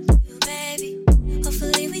a fuck you, baby.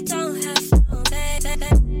 Hopefully we don't have no baby.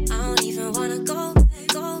 I don't even wanna go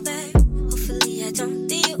back. Hopefully I don't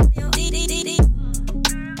leave you on your DDD.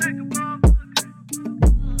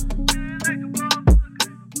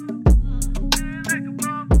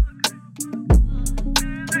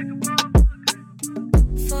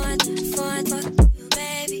 For a fuck you,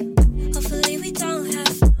 baby. Hopefully we don't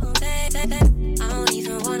have no baby. I don't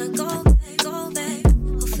even wanna go back.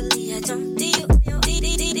 Hopefully I don't leave you on your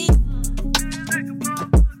DDD.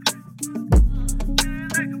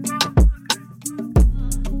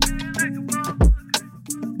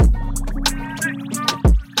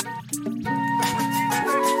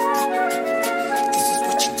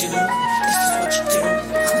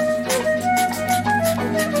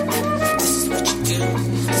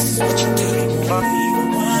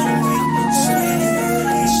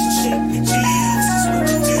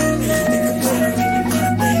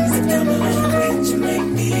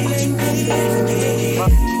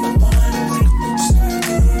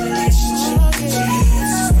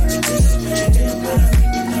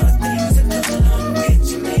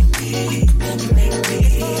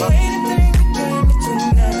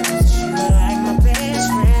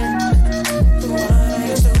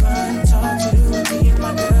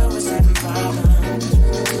 My girl was having problems.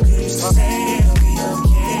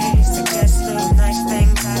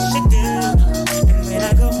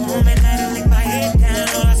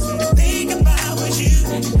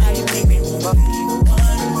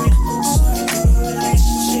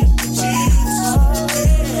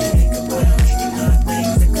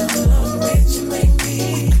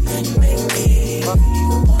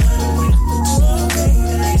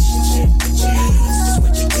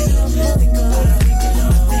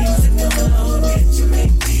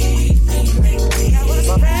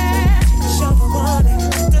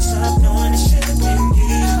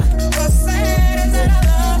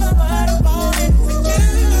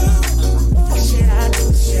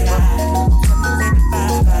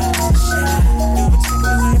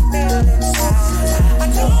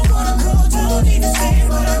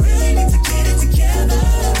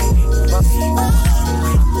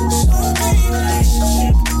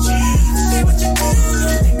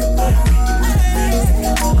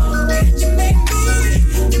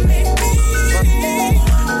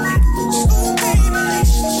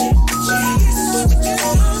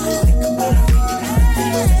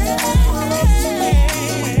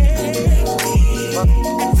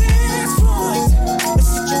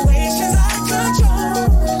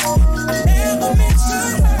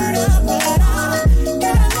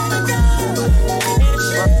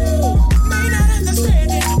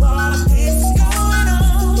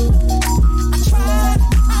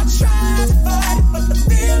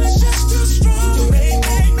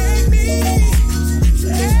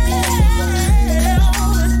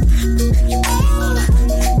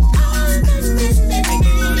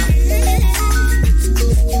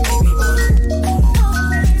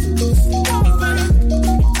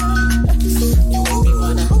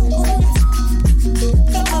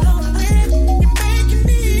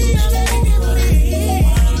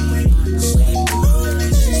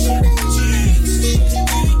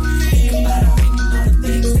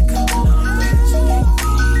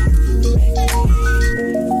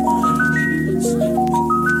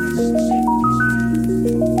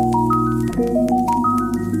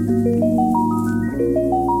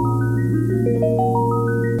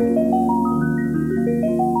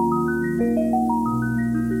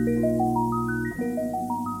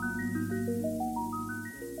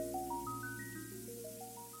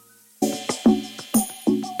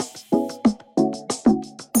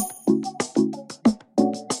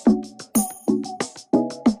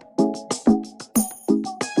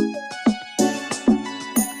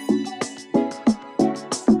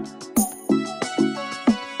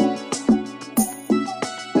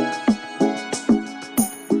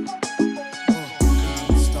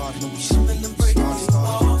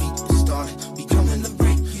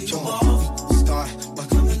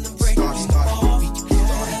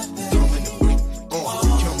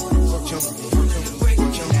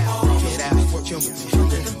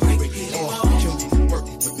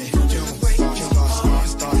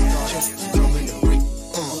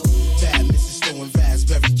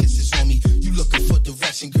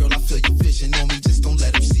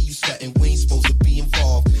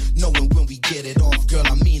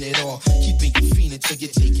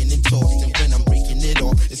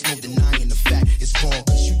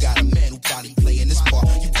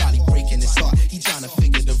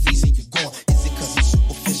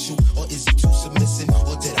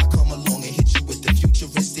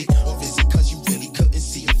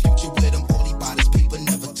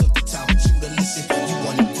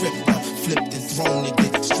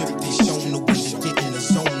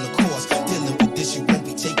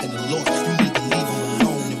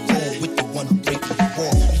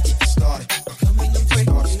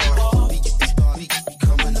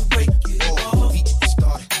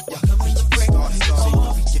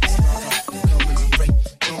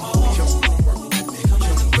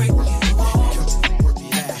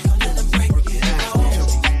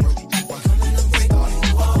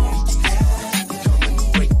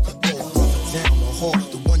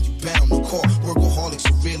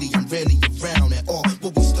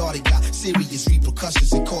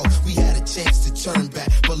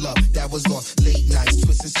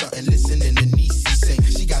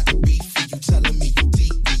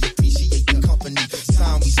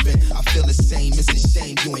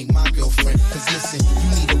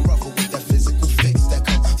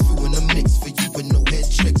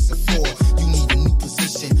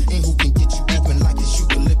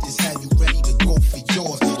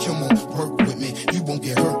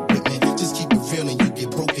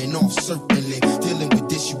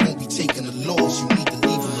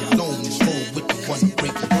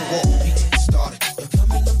 What? We started. We're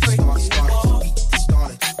coming to break. Started. We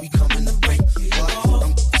started. We coming to break. What?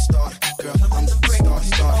 I'm started. Girl, I'm the break.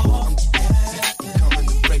 Started. I'm coming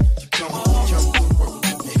to break. Jump,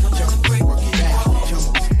 work it out.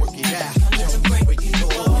 Jump, work it out. Jump, break it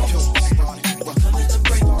all. Started. We're coming to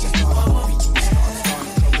break.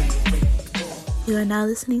 You are now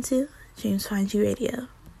listening to DFY Radio.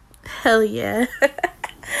 Hell yeah.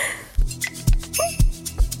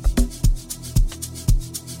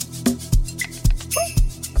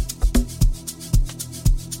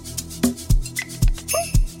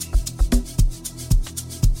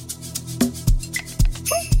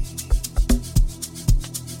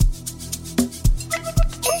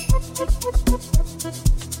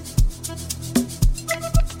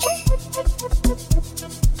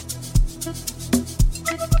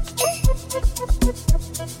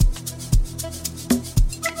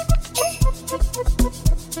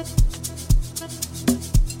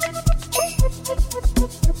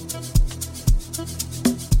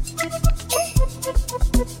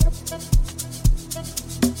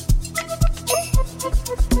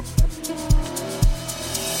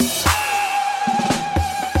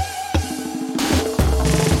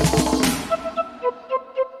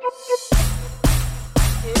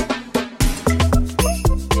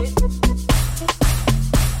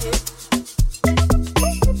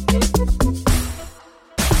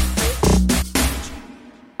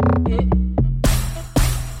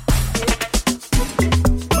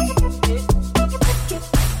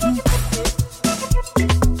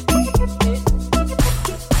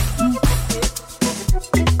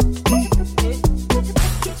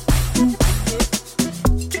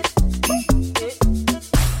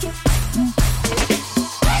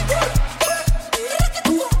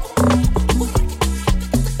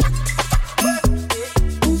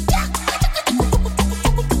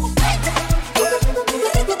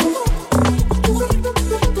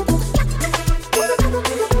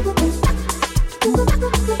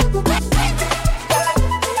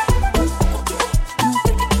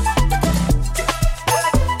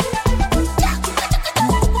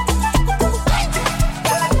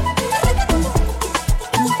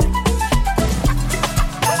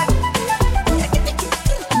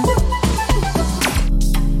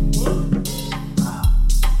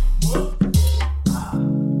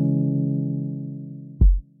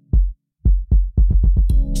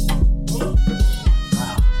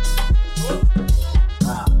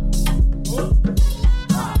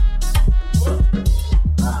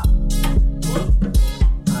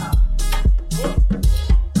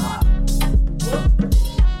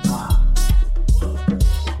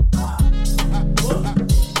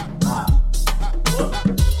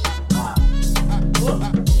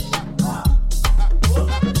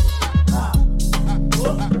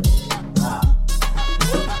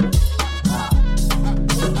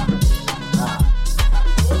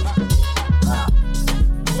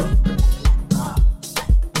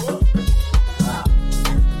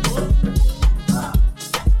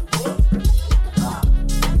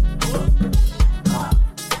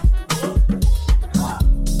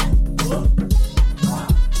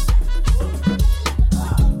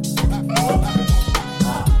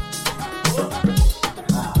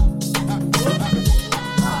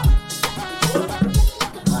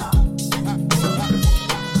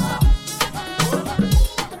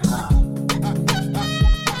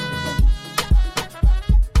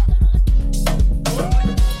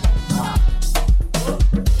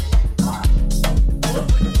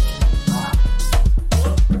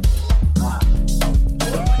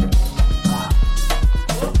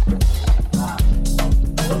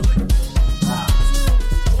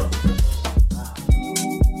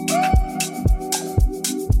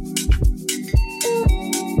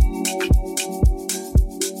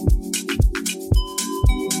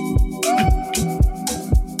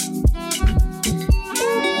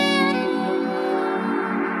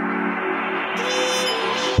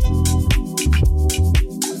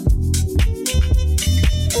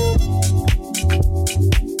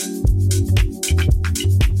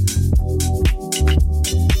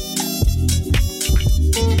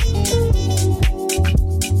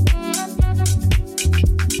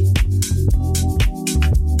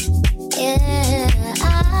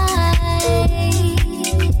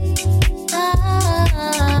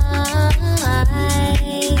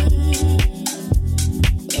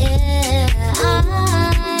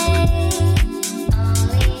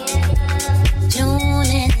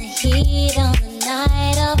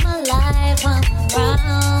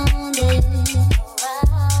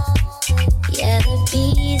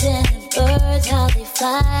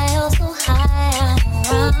 fly oh so high,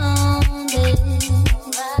 I'm around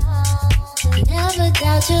it.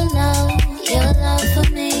 without your love for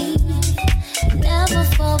me. Never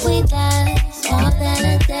thought we'd last more than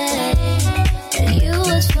a day. But you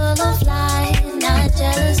was full of light, not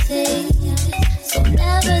jealousy. So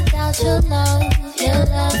never doubt your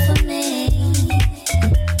love for me.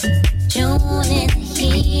 June in the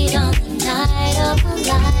heat on the night of my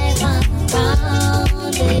life, I'm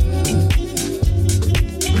around it.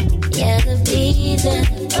 Yeah, the bees and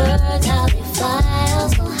the birds, how they fly out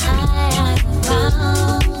so high, I'm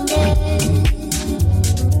around it.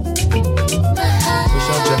 Push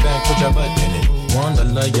out your back, put your butt in it. Wanna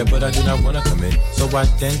love you, but I do not wanna commit. So I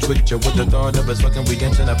then twitch you with the thought of us fucking. We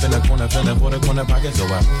ended up in a corner, feeling for the corner pocket. So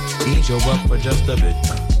I ease you up for just a bit.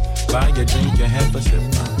 Buy your drink, you have a sip.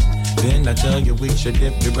 Then I tell you we should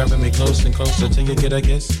dip. You're grabbing me close and closer till you get a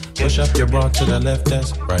kiss. Push up your bra to the left,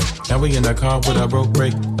 that's right. Now we in the car with a broke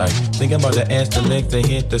brake light. Thinking about the ass, the leg, the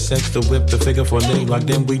hit, the sex, the whip, the figure for leg. Like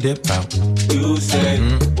then we dip out. You say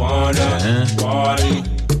wanna party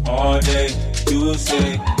all day. You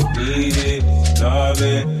say need it, love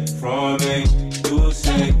it from me. You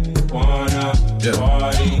say wanna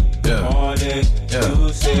party all day.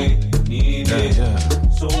 You say need it.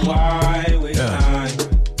 So why waste time?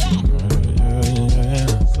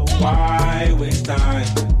 So why waste time?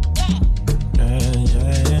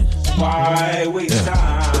 Why waste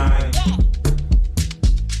time?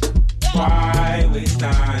 Why waste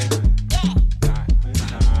time?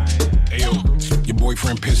 Your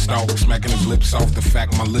boyfriend pissed off, smacking his lips off. The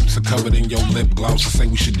fact my lips are covered in your lip gloss. I say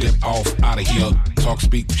we should dip off, out of here. Talk,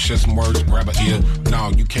 speak, share some words, grab a ear.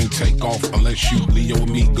 No, you can't take off unless you Leo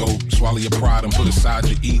and me go. Swallow your pride and put aside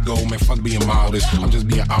your ego. Man, fuck being modest, I'm just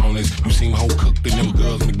being honest. You seem whole cooked in them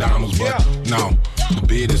girls McDonald's, but no, the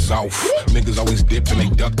bid is off. Niggas always dip and they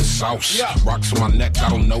duck the sauce. Rocks on my neck, I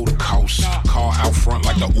don't know the cost. Car out front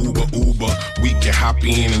like the Uber. We can hop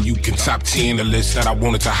in and you can top 10 the list that I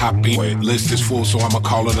wanted to hop in. List is full, so I'ma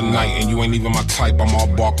call it a night. And you ain't even my type, I'm all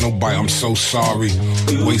bark, no bite. I'm so sorry.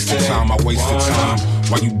 Wasted time, I wasted time.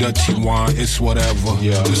 Why you dirty wine, it's whatever.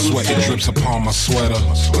 The sweat, it drips upon my sweater.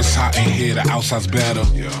 It's hot in here, the outside's better.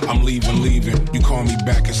 I'm leaving. You call me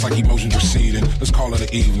back, it's like emotions receding. Let's call it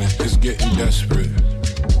an evening, it's getting desperate.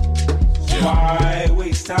 Why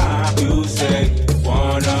waste time? You say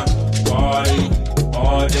wanna party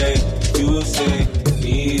all day. You say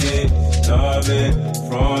need it, love it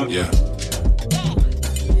from me.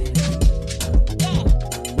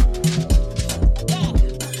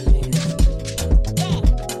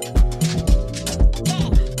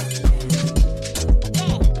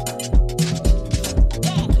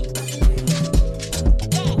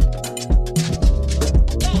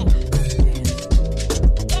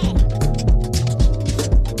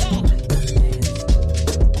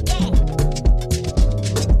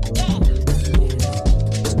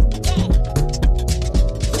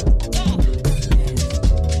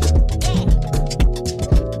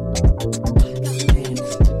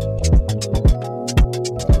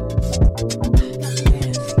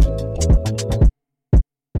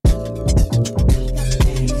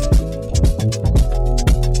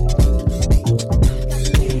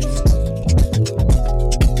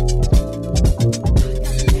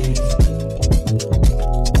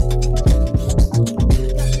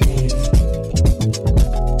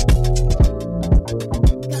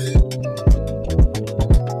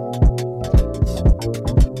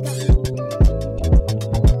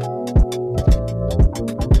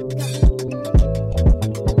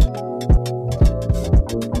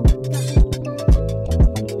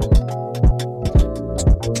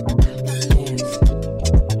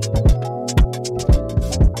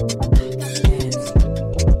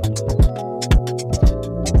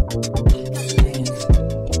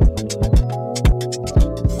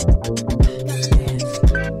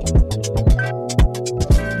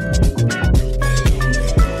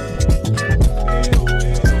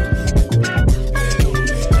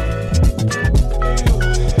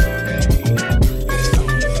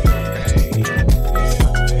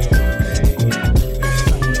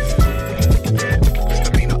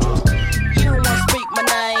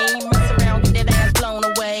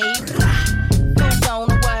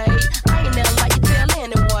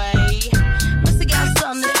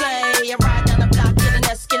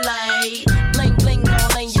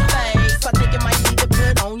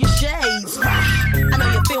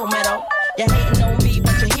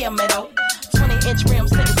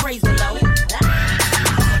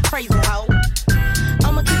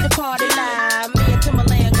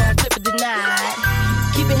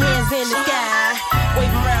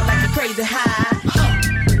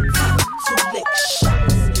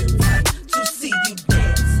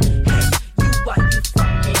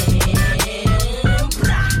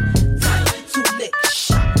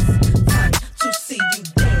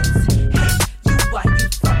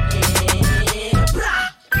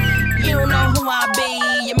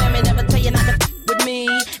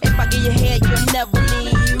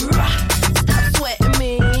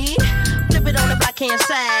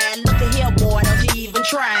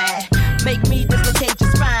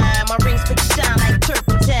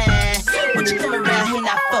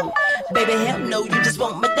 bitches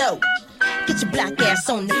want my dough. Get your black ass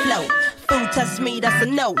on the floor. Food touch me, that's a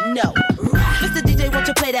no. Mr. DJ, won't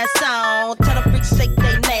you play that song? Tell the freaks shake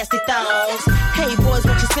they nasty thongs. Hey boys,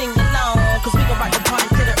 won't you sing along? Cause we gon' rock the party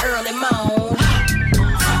to the early morn.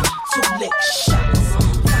 Two lick shots,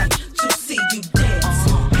 to see you dance.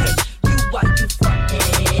 Hey, you what you fucking.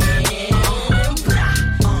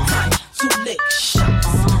 Two lick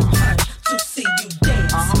shots, to see you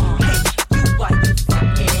dance. Hey, you what you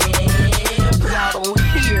fucking. Y'all don't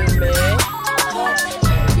hear me.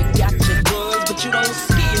 You got your guns, but you don't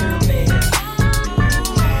scare me.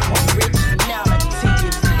 Originality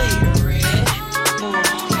is lyric.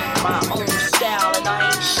 My own style and I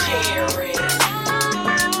ain't sharing.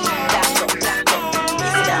 Back up,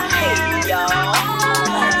 it's the hate, y'all.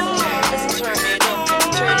 Let's turn it up and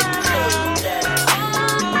turn the club down.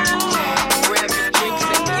 Grab your drinks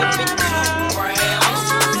and give me 2 rounds.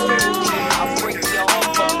 I'll break your arm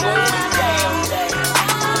for going down.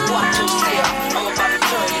 Watch yourself, I'm about to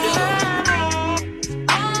turn it up.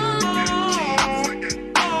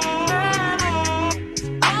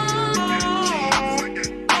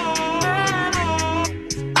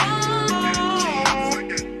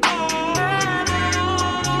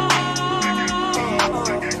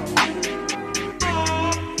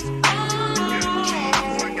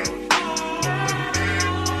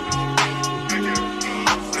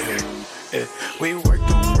 Yeah. We work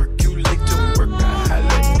to work, you like to work. I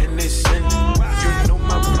holla in this end. You know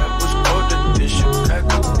my rap was older than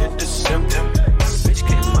Chicago in December. Bitch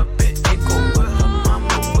came up and echo, but her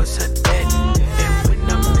mama was her daddy. And when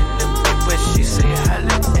I'm in the Midwest, she say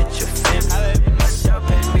holla at your family. My dog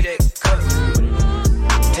pass me that cup,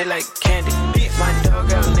 taste like candy. My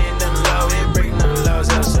dog out laying them low, ain't breaking no laws,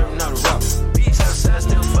 out serving all the rock. Southside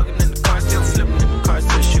still fucking in the car, still flipping in the car,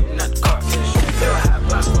 still shooting at the car. Still hot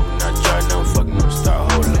box, smoking out jar, now I'm fucking no star,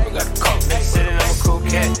 hold up, got a call. Said that I'm a cool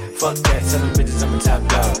cat, fuck that, tell them bitches I'm a top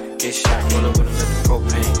dog. Get shot, roll up with a little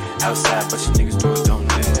propane. Outside, but you niggas doing don't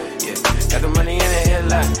live. Yeah, got the money in the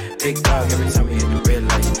headlight. Big dog every time we hit the red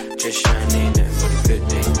light. Just shine, ain't nothing but a good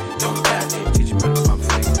thing. Don't die, they teach you better pump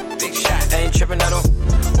fake. Big shot, I ain't tripping, I don't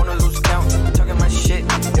wanna lose count. Talking my shit,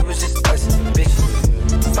 it was just us, bitch.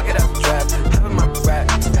 Fuck it up, drive, hop in my ride.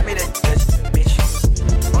 Got me that Dutch, bitch.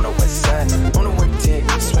 On the west side, on the 110,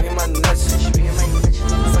 swinging my nuts.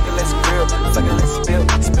 Fuck it, let's grill, fuck it, let's spill.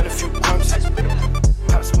 Spin a few crumbs.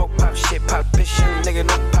 Pop smoke, pop shit, pop bitch, young nigga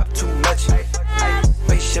don't pop too much.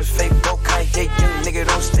 Spaceship, fake broke, Kanye, young nigga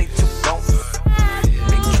don't stay too long.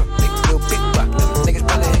 Big truck, big wheel, big block, them niggas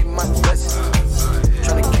probably hate my guts.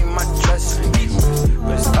 Tryna gain my trust,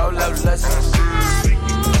 but it's all love lust.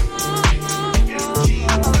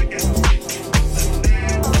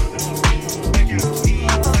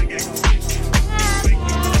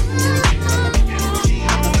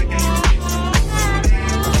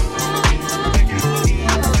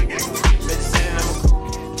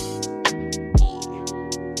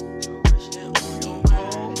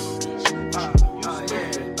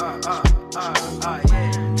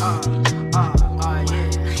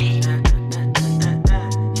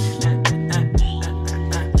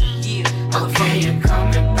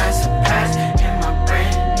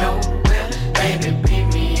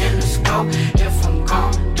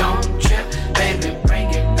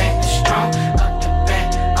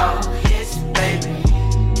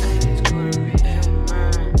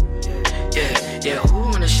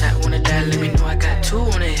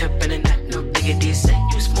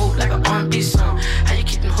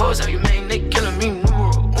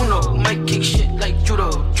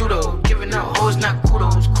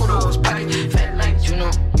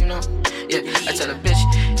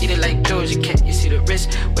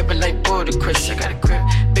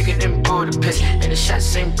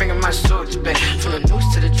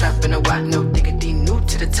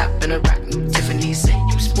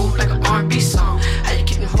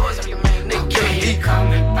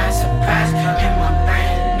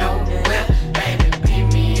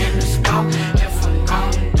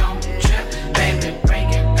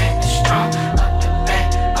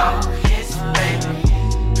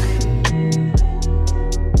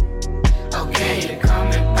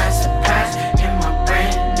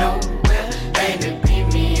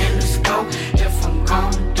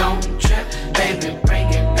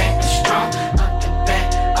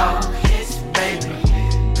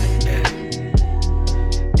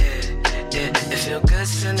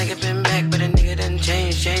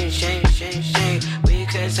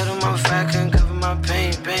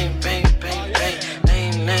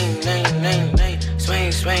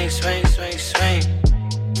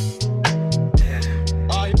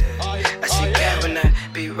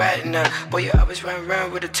 now. Boy, you always run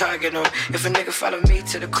around with a target on. If a nigga follow me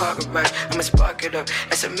to the car garage, I'ma spark it up.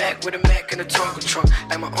 That's a Mac with a Mac and a Tonka trunk,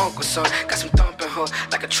 like my uncle's son. Got some thumping her,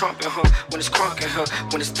 like a trumpet her. When it's crunking her,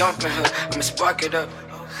 when it's dumping her, I'ma spark it up.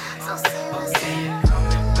 Okay.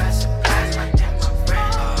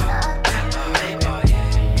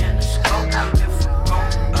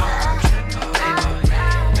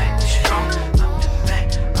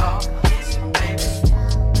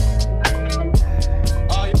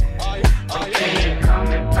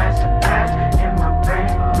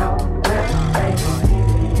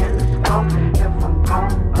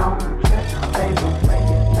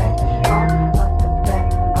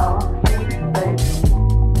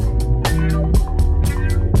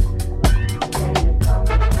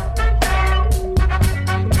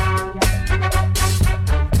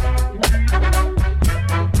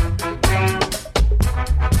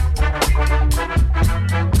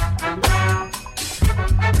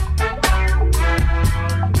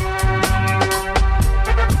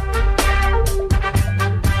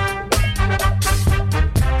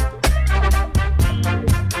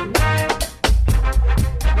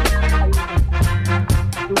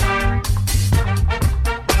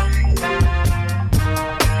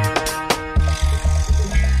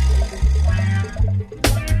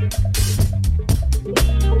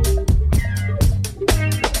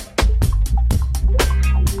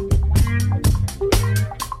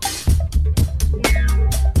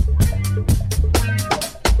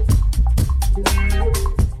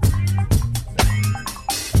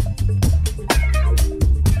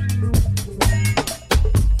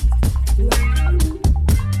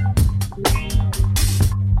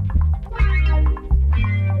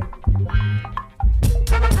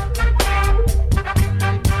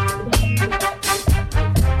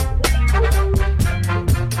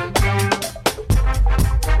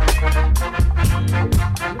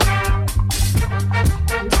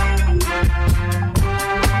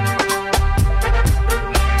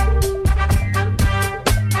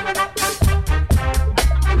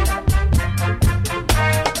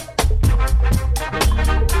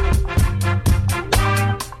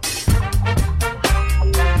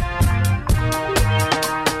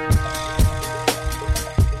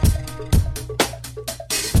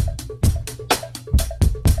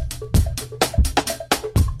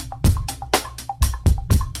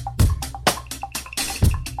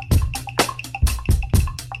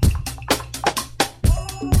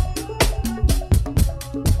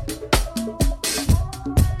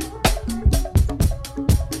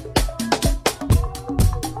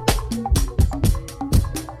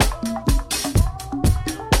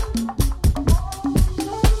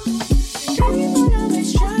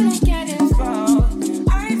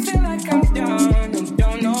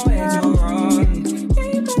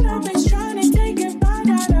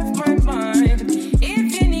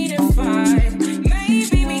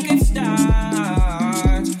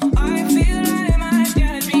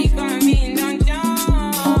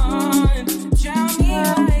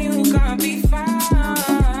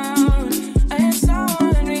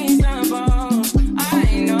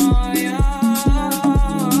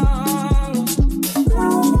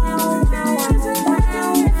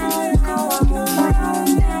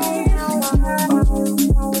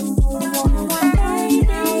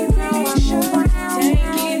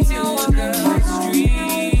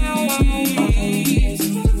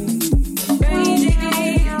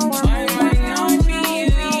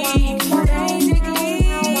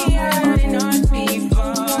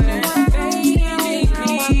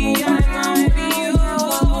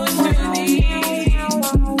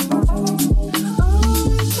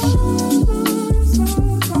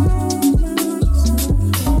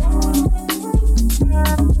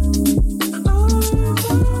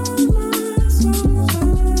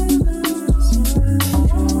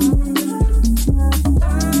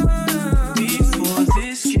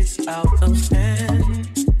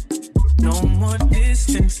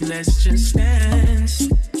 let's just dance.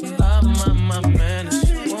 My manners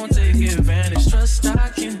won't take advantage. Trust I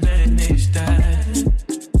can manage that.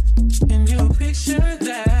 Can you picture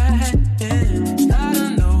that? Yeah. I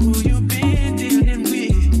don't know who you've been dealing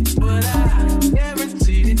with, but I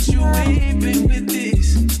guarantee that you ain't been with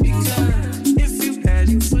this. Because if you had,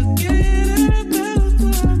 you forget about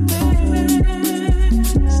the past.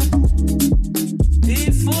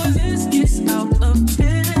 Before this gets out of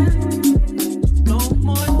hand, no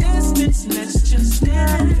more distance, let's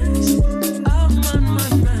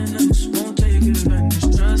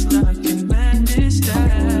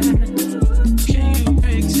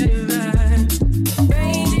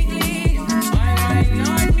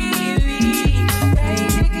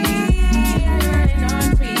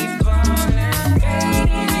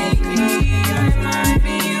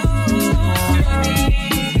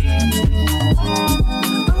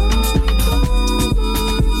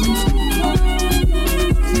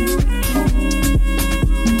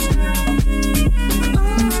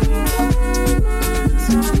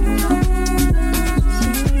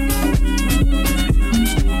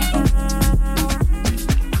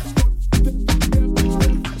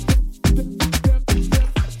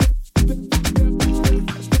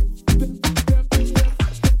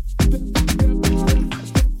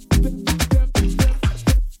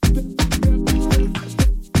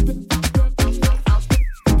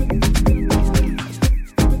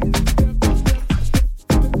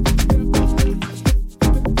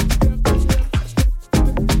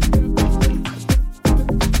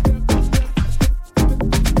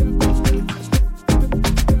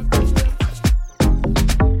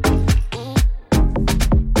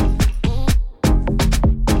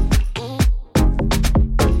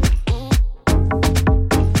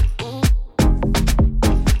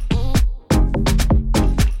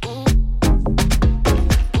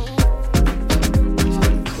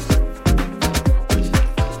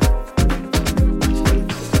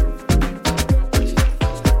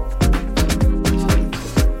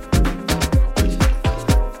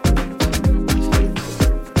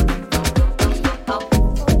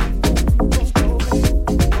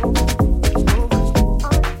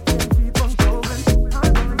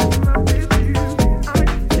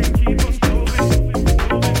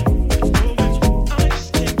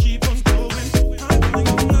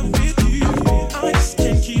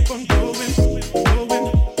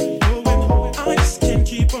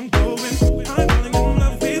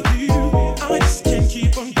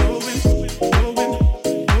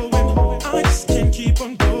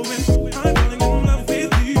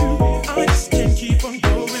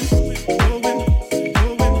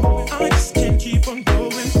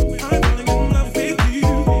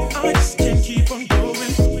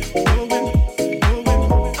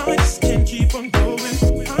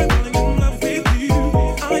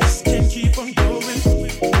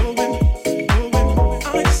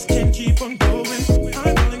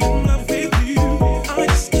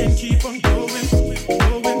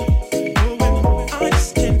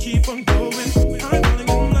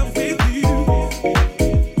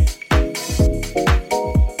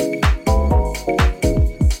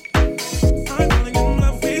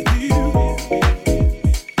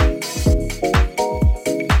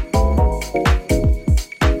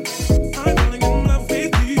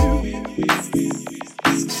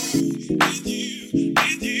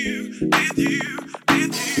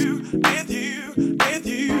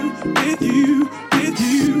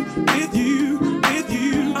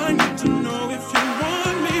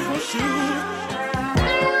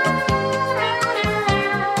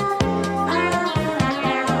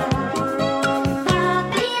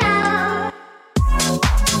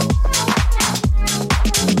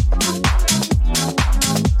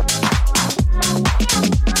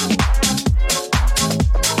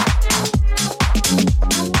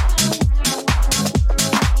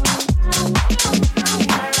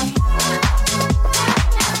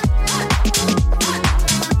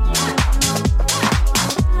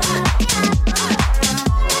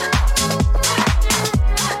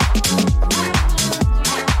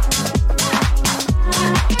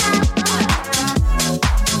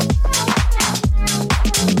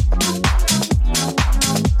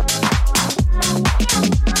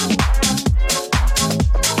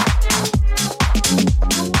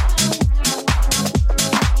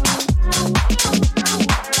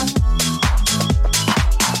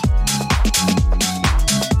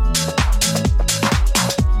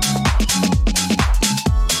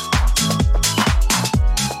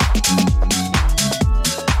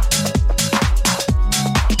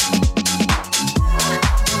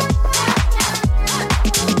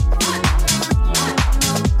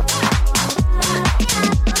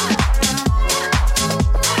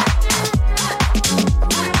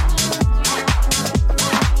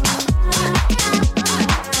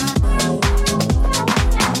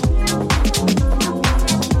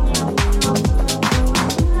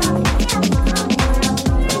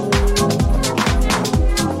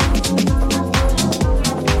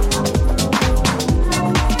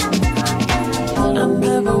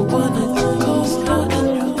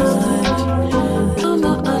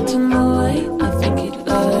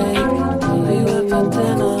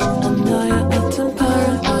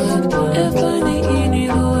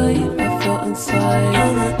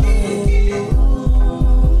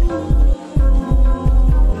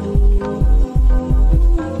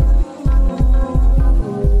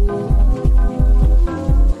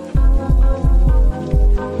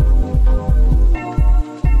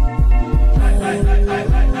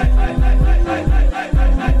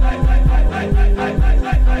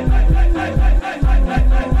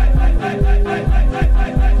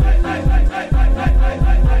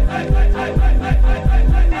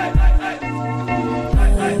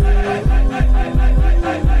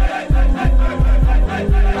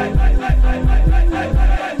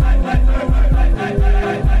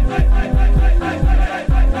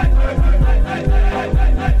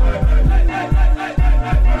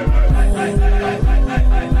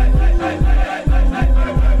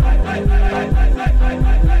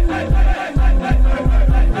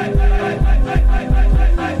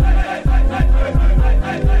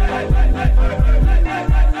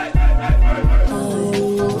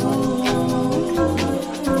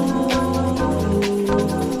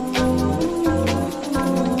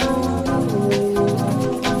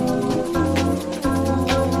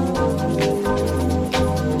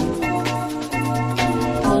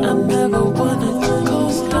I never wanted to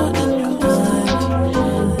coast on in your mind.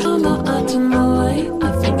 I'm not acting my way,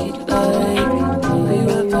 I think you'd like. We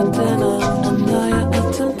went for dinner, and now you're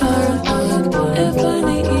acting paranoid. If I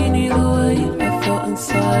need you the way I felt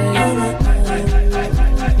inside.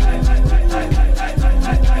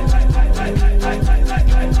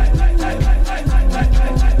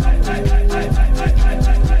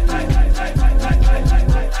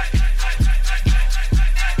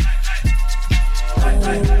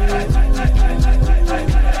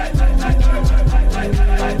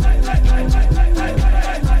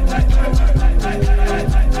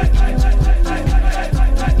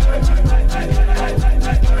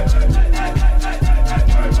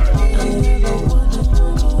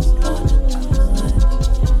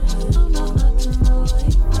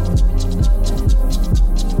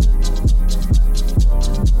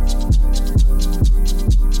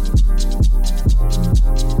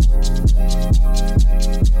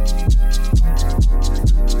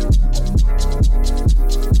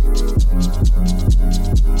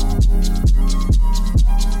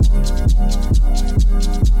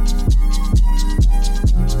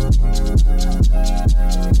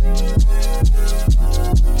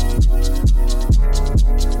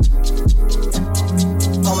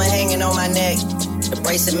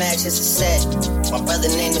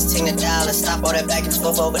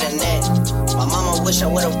 Over the net. My mama wish I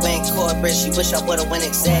would've went corporate, she wish I would've went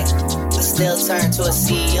exec. I still turned to a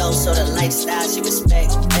CEO, so the lifestyle she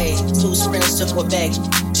respect. Hey, 2 sprinters to Quebec,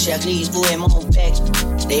 Cherie, vous et mon bec.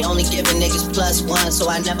 They only giving niggas +1, so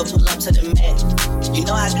I never pull up to the Met. You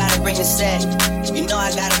know I gotta bring the set, you know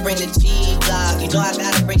I gotta bring the G-block, you know I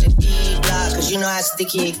gotta bring the D-block, cause you know how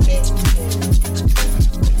sticky it get.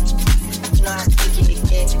 You know how sticky it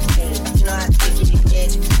get, you know how sticky it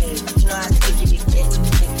get, you know how sticky it get.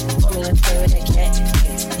 Want me to play with that cat,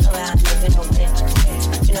 you know how I live in no bed,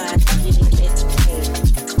 you know how sticky it get.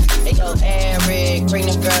 Hey yo, Eric, bring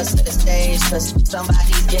them girls to the stage, cause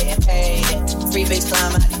somebody's getting paid. Free big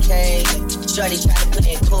slime out the cage. Shorty try to put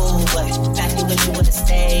it cool, but back you wish you would've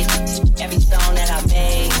stayed. Every song that I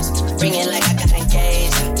made, bring it like I got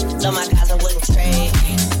engaged. Love my guys, I wouldn't trade.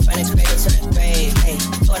 Run the cradle to the grave. Hey,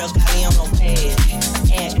 photo got me on no page.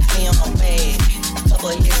 And got me on no page.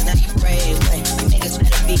 Couple years now you brave. Hey, niggas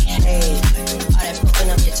better behave. All that pumping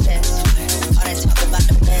up your chest. All that talk about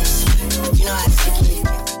the best. You know I stick it.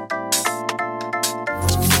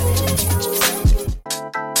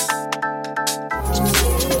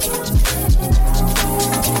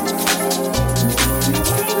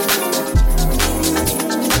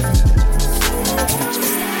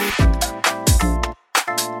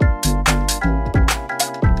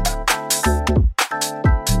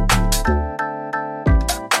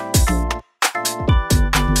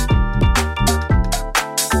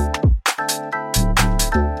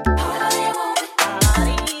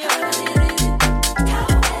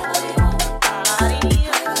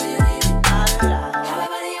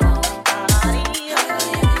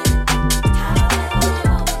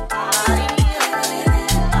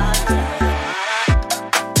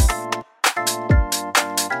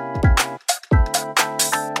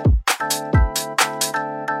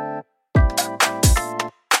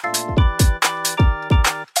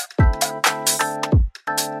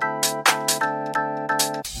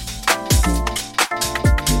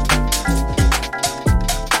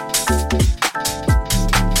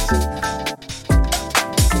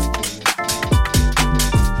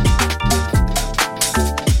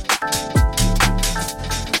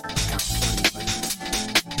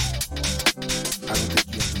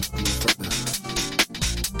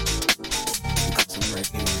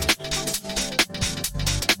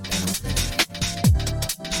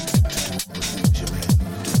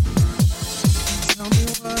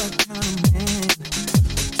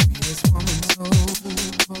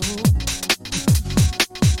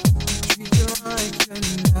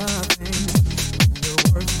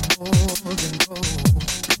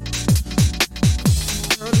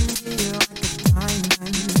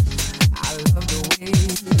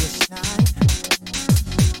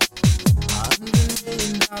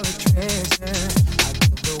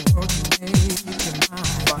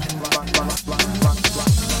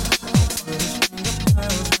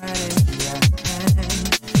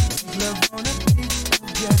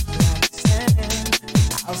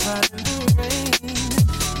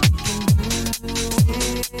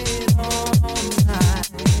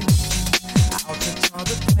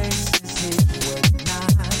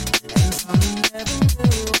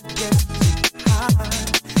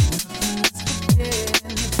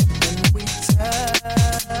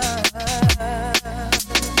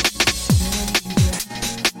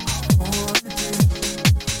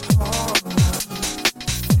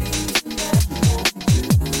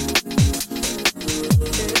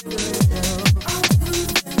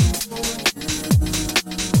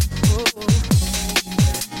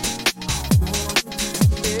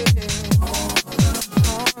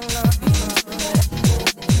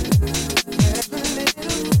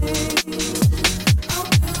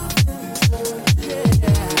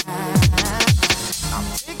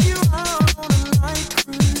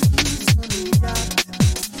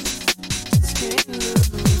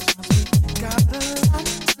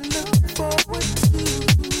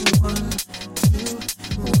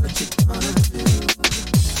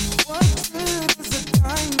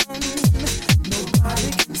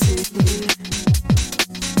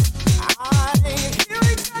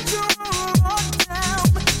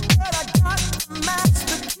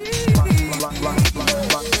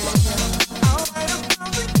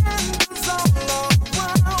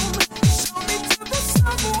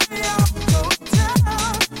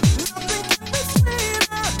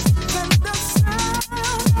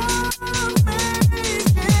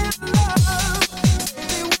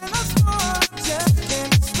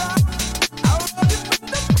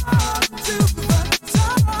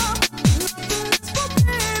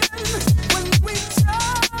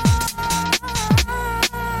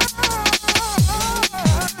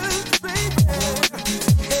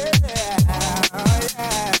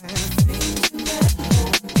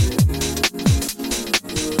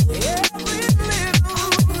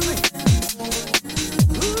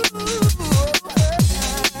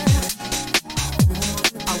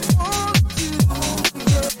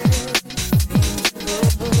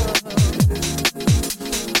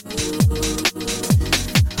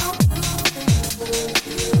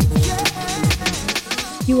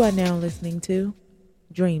 You are now listening to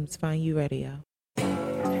Dreams Find You Radio. You're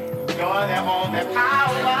the only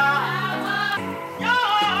power.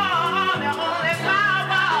 You're the only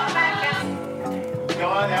power making.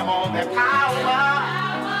 You're the only power.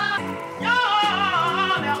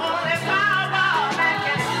 You're the only power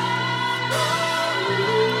making.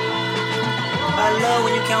 I love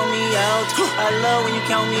when you count me out. I love when you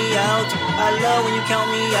count me out. I love when you count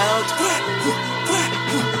me out.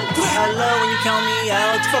 I love when you count me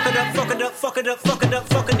out. Fuck it up, fuck it up, fuck it up, fuck it up,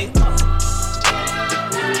 fucking it up.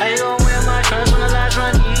 How you gon' wear my shirts when the last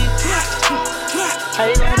run eat? How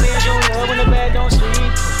you gon' bend your love when the bag don't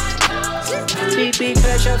sleep? TP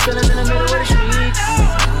cash up feelings in the middle of the street.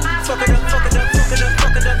 Fuck it up, fuck it up, fuck it up,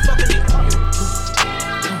 fuck it up, fucking it up.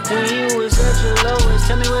 When you was at your lowest,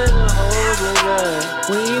 tell me where the hoes was at.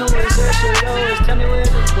 When you was at your lowest, tell me where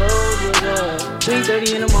the clothes was at.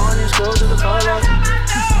 3:30 in the morning, scroll to the call off.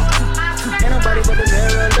 Ain't nobody but the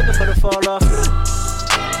mirror looking for the fall off. I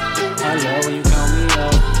love when you count me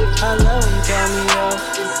out. I love when you count me out.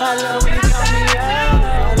 I love when you count me out. I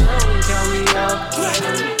love when you count me out.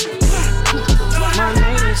 My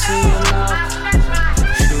name is in your mouth.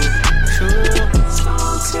 True.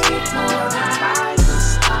 Don't take more than I can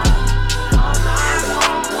stop. All night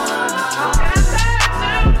long,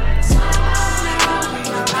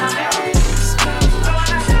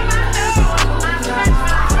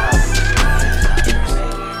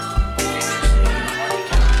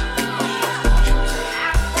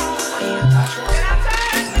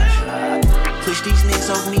 push these niggas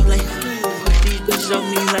off me like, push these bitches off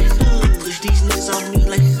me like, push these niggas off me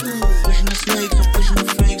like, pushing the snakes, I'm pushing the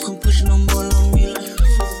fakes, I'm pushing no more on me like,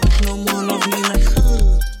 pushing no more off me like,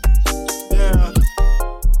 yeah.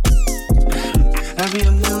 I be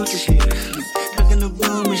a mill to shit, tucking the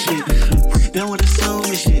boom and shit, done with the soul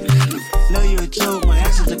and shit. Know you a joke, my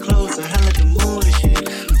ass is a close, I holla at the moon and shit.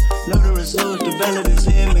 Know the results, the ballot is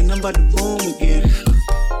in, man, I'm about to boom again.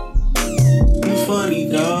 You funny,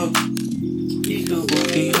 dog.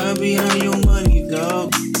 I be on your money,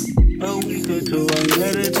 dog. A week or two, I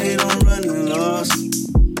meditate on running lost.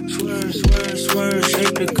 Swerve,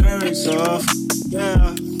 shake the currents off.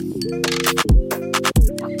 Yeah.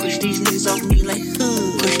 Push these niggas off me like,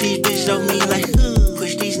 push these bitches off me like,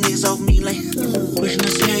 push these niggas off me like, pushing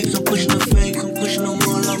the snakes, I'm pushing the fakes, I'm pushing no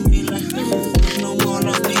more off me like, pushing no more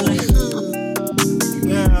off me like,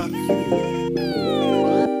 yeah.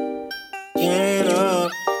 Get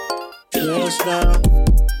up, stressed out.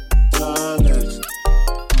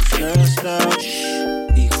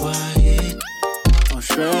 Be quiet, I'm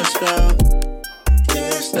stressed out,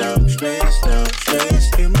 get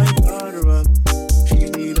my daughter up, she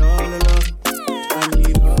need all the love, I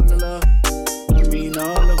need all the love, I mean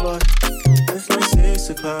all of us, it's like 6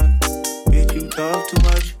 o'clock, bitch you talk too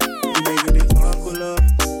much, you making it awkward love,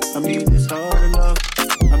 I mean it's hard enough,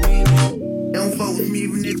 I mean don't fuck with me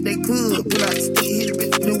even if they could, pull out the stick, hit a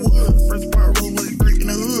bitch in the wood, first part roll was breaking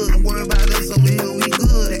the hood, don't worry about us over here, we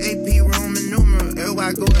good, the AP Roman numeral,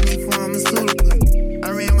 everybody go at me pharmaceutical. I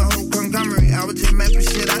ran my whole conglomerate, I was just mapping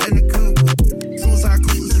shit out in the coop. Suicide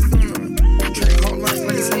coolers and funeral. Track hard lunch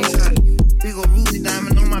like a slingshot. Big ol' ruby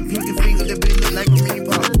diamond on my pinky finger, that bitch look like a mini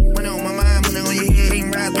pop. When it on my mind, when it on your head, ain't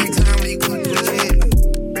ride 3 times when you go to the head.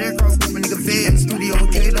 Red Cross group a nigga fed in the studio,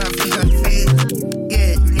 okay, I fish out the fed.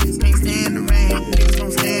 Yeah, niggas can't stand the rain, niggas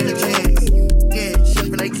don't stand the chance. Yeah, shit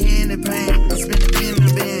be like candy paint, I spend a bin in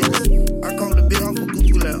the bins. I call the bill off of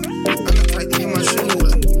Google out. I'm the type to get my shoe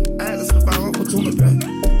up. I had to slip out off a tuna pack.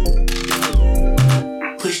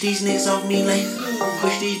 Push these niggas off me like,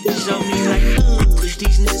 push these bitches off me like, push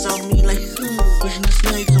these niggas off me like, pushing the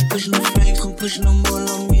snakes, I'm pushing the fakes, I'm pushing no more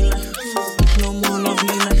on me like, pushing no more off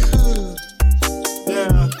me like,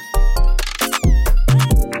 yeah.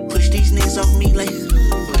 Push these niggas off me like,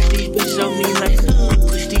 push these bitches off me like,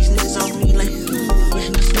 push these niggas off me like,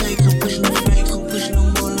 pushing the snakes, I'm pushing the fakes, I'm pushing no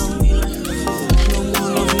more on me like, pushing no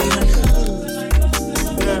more off me like,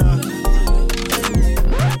 yeah.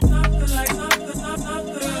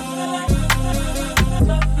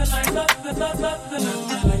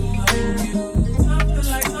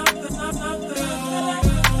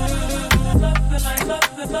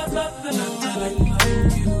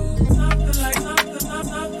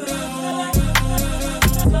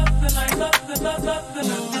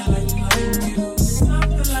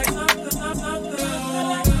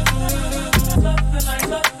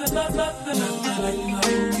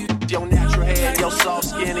 Your natural hair, your soft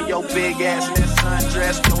skin, and your big ass in that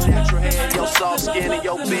sundress. Your natural hair, your soft skin, and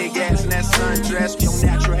your big ass in that sundress. Your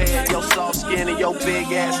natural hair, your soft skin, and your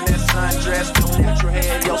big ass in that sundress. Your natural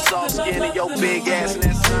hair, your soft skin, and your big ass in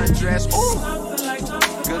that sundress. Ooh.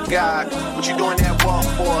 Good God, what you doing that walk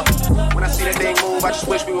for? When I see that thing move, I just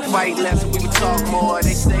wish we would fight less and we would talk more.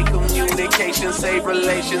 They say communication save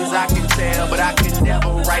relations, I can tell, but I can never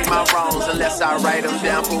right my wrongs unless I write them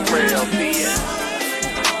down for real. Yeah.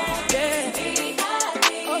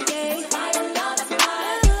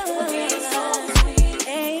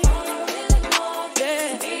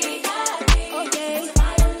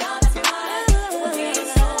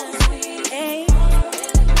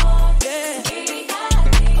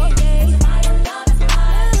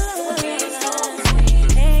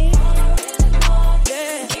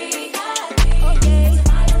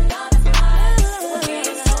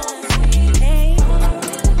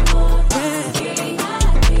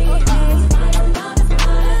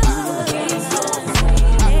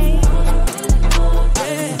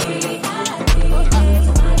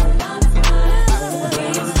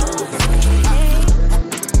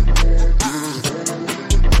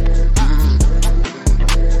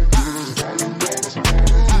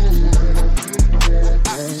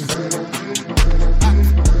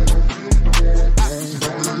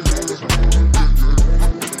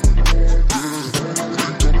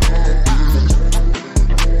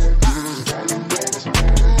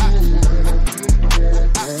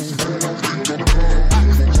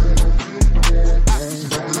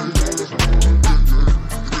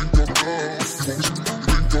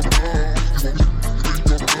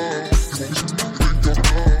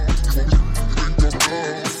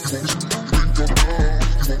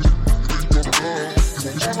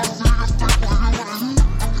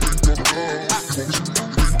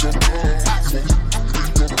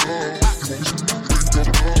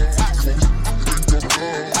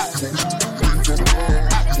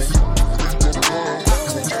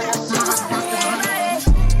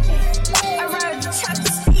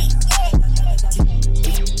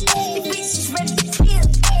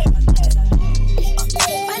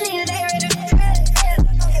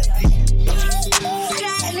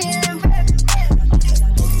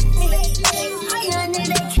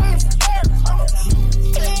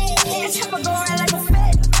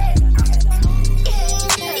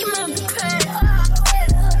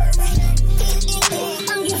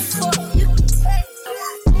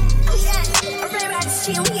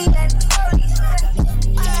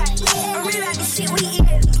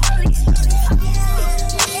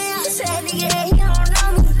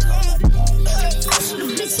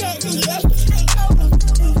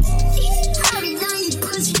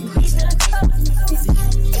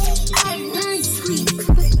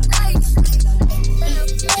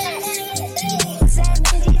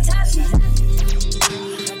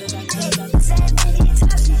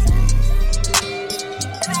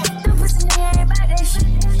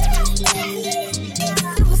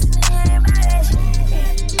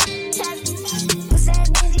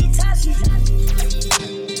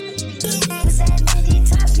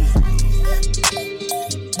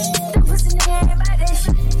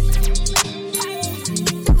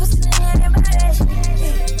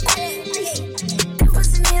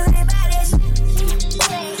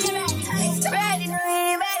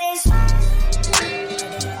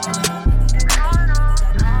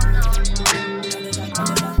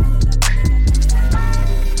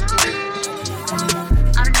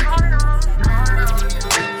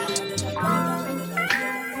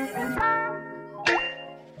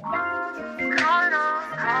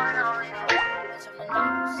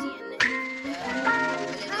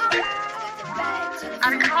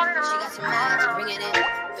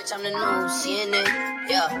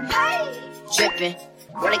 Drippin',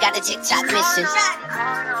 really got the TikTok missing.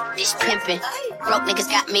 Bitch pimpin', broke niggas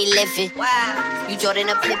got me living. You Jordan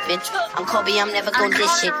or Pippin', I'm Kobe, I'm never gon'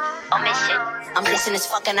 dish it. I'm dissing as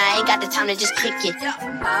fuck and I ain't got the time to just kick it.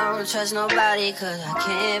 I don't trust nobody cause I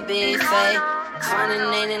can't be fake.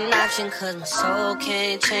 Frontin' ain't an option cause my soul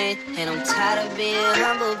can't change. And I'm tired of being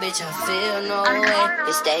humble, bitch, I feel no way.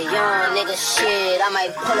 It's that young nigga shit, I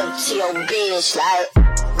might pull up to your bitch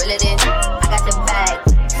like reel it in, I got the bag.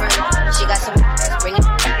 She got some bring it,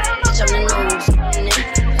 bitch, I'm the news.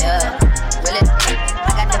 Yeah, reel it,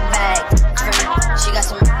 I got the bag. She got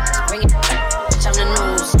some bring it, bitch, I'm the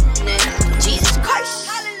news. Jesus Christ,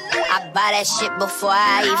 I buy that shit before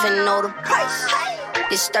I even know the price.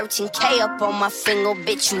 This 13K up on my finger,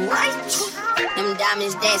 bitch, you right? Them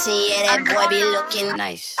diamonds dancing, yeah, that boy be looking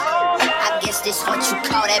nice. I guess this what you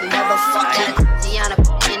call that motherfucking Diana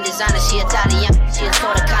in designer, she Italian, she a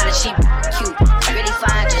sorta kinda, she cute. Really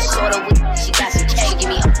fine, just sorta with, she got some K,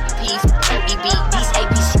 give me a piece, ODB, these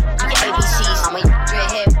ABC, ABCs. I'm a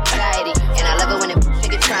dreadhead anxiety, and I love it when it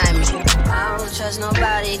figure trying me. I don't trust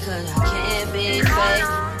nobody, cause I can't be fake.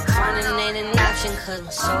 Frontin' ain't an option. attention, cause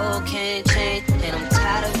my soul can't change. And I'm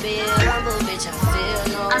tired of being humble, bitch, I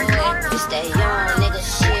feel no way. It's that young nigga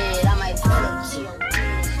shit, I might pull up to your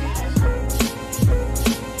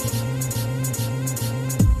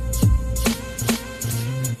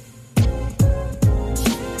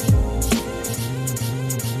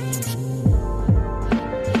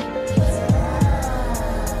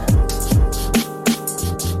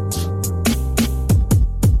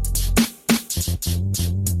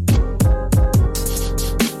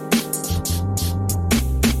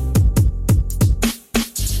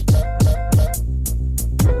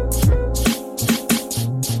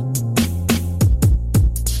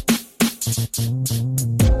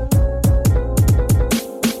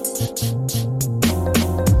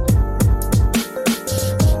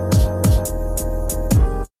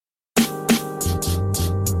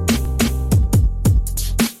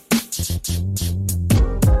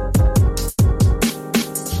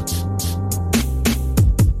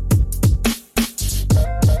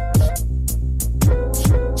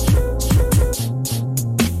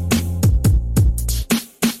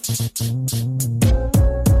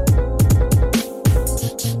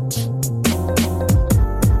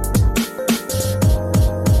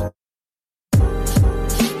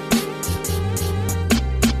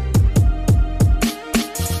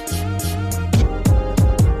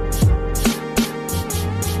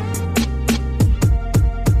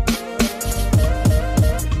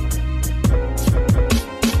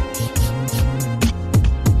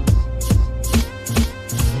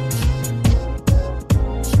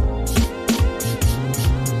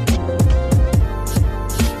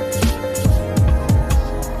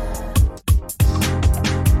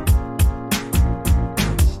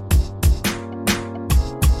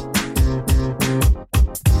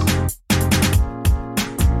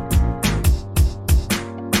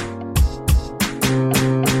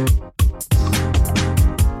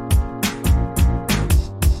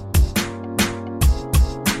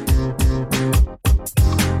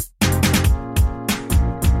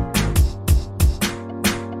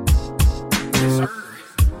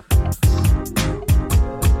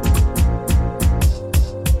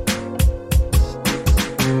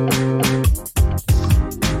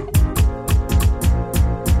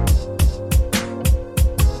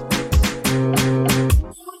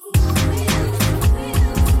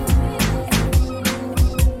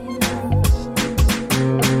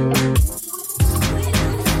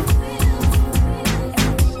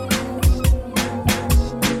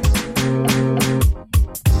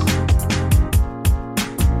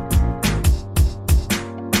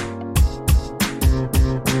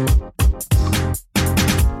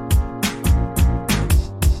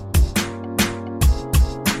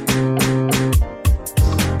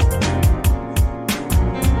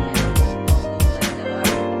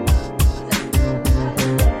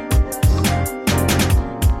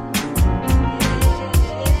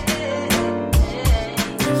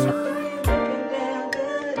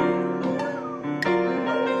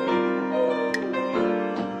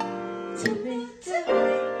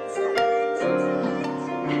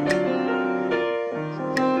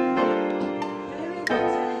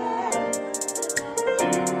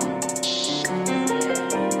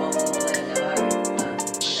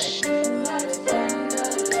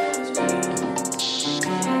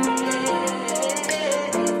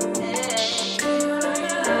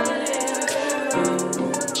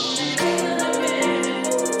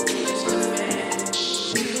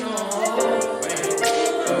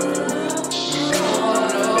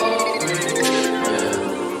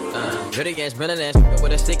Dirty ass, villain ass,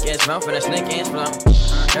 with a sick ass mouth and a snake ass flow.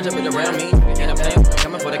 Catch up with around me, and I'm playing,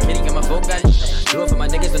 coming for the kitty, got my folk got it. Do it for my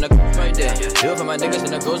niggas in the ghost right there. Do it for my niggas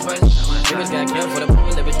in the ghost right there. Niggas got killed for the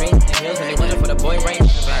boy that between the hills, and they running for the boy right.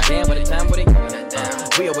 Damn, by the time for they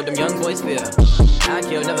we are what them young boys feel. I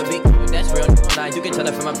kill, never beat, that's real. Nah, you can tell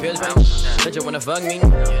it from my peers, right? Don't you wanna fuck me?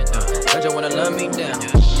 Don't you wanna love me down?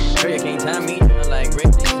 Girl, you can't time me. I like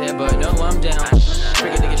Rick, said, but no, I'm down.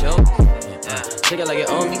 Freaking nigga show. Take it like it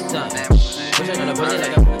owe me something. Push it on the pussy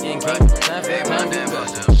like a fucking king. Time for time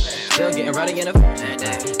to still getting rowdy in the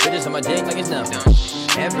bitches on my dick like it's nothing.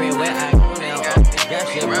 Everywhere I go now, got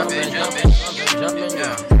shit bumping, jumping.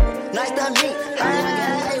 Nice to meet.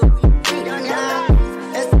 Hey, we done now.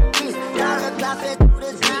 It's a piece. Got her clapping through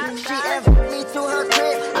the deep. She invited me to her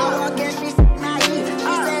crib. I walk in, she said naive.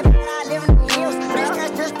 She said, I live in the hills. Bitch,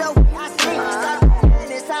 that's just the way I sleep. Stop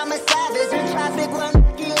this, I'm a savage. In traffic when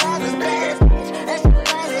Mickey Levis plays. And she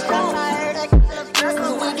Spanish. I heard that the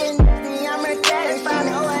person we get nasty. I'm her daddy. Find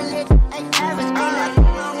out a nigga ain't average. Ain't nothing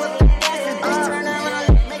wrong with the asses. Bitch, turn around,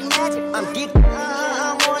 make magic. I'm geeked.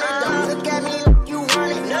 I'm on it. Don't look at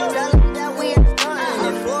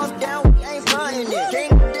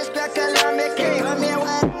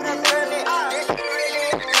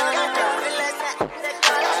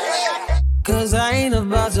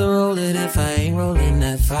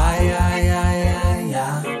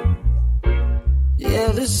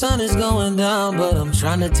the sun is going down, but I'm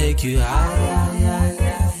trying to take you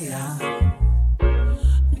high.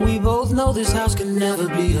 We both know this house can never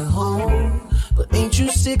be a home, but ain't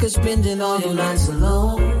you sick of spending all your nights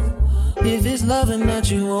alone? If it's loving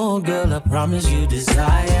that you want, girl, I promise you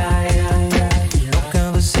desire. No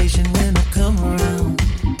conversation when I come around.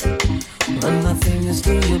 Run my fingers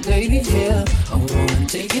through your baby hair. I wanna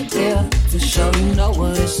take it there. For sure you know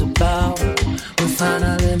what it's about. We'll find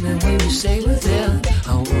our limit when you say we're there.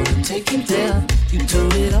 I wanna take it there. You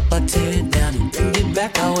told it up, I tear it down. You bring it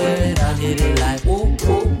back, I wear it. I hit it like whoa,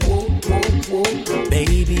 whoa, whoa, whoa, whoa.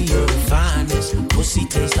 Baby, you're the finest. Pussy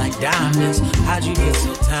tastes like diamonds. How'd you get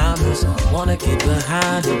so timeless? Wanna get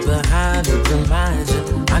behind it, remind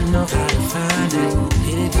you. I know how to find it.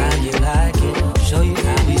 Hit it how you like it. Show you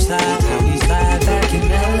how we slide back in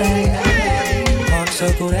LA. Park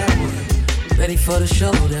circle that way. Ready for the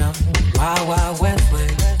showdown. Wild, wild, west way.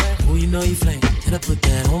 Who you know you flame? Can I put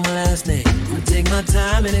that on my last name? I take my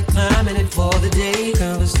time in it, climbing it for the day.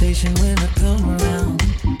 Conversation when I come around.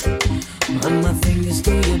 Run my fingers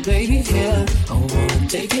through your baby hair. I wanna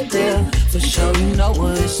take it there. For sure you know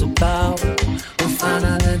what it's about. We'll find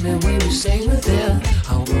our limit when you say we're there.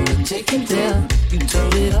 I wanna take it there. You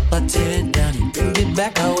told it up, I tear it down. You bring it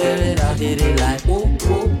back, I wear it. I hit it like whoa,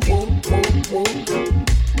 whoa, whoa, whoa, whoa.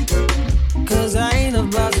 Cause I ain't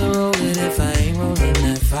about to roll it if I ain't rolling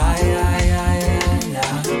that fire.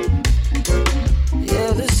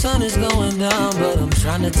 Yeah, the sun is going down, but I'm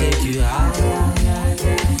trying to take you high.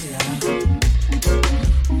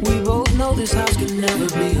 We both know this house can never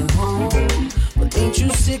be a home, but ain't you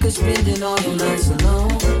sick of spending all your nights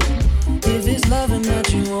alone? If it's loving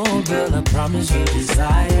that you want, girl, I promise you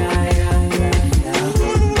desire.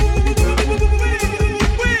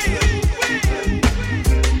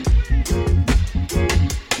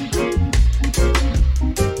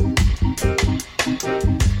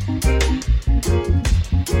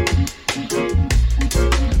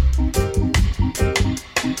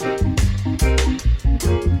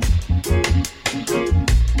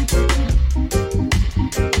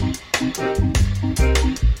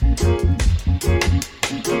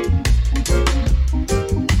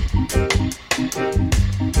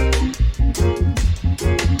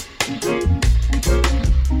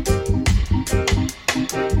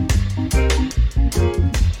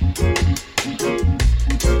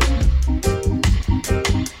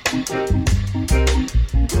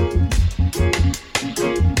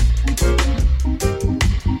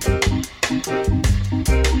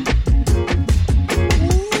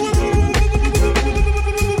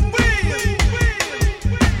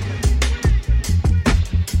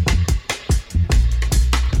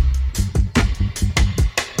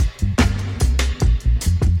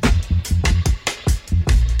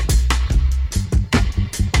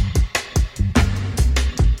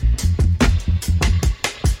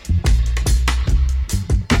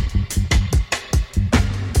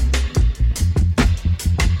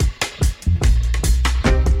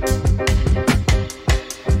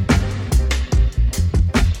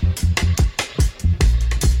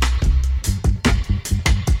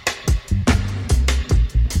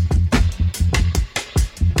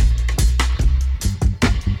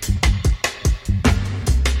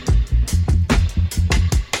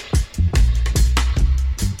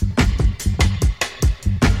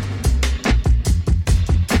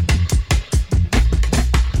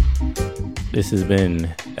 This has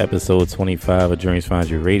been episode 25 of Dreams Find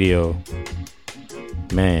You Radio.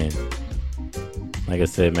 Man, like I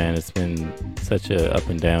said, man, it's been such a up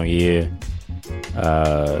and down year.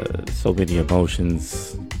 So many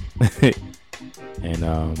emotions. And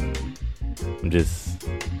I'm just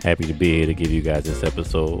happy to be here to give you guys this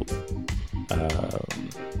episode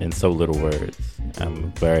in so little words.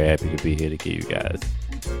 I'm very happy to be here to give you guys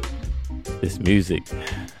this music.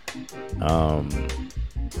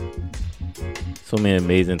 So many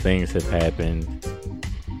amazing things have happened,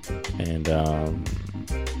 and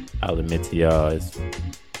I'll admit to y'all, it's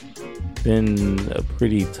been a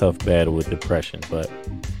pretty tough battle with depression, but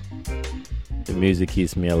the music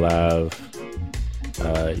keeps me alive.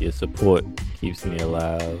 Your support keeps me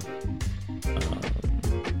alive.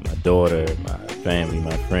 My daughter, my family,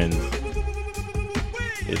 my friends.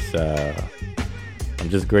 It's I'm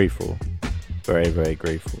just grateful, very, very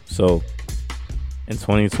grateful. So in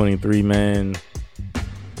 2023, man,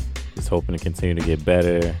 just hoping to continue to get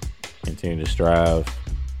better, continue to strive,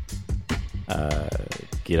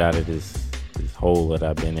 get out of this hole that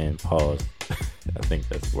I've been in. Pause. I think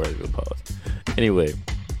that's the word of the pause. Anyway,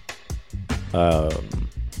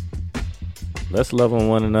 let's love on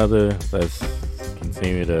one another. Let's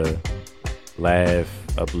continue to laugh,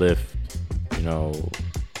 uplift,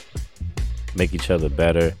 make each other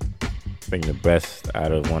better, bring the best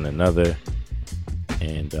out of one another,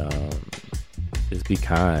 and just be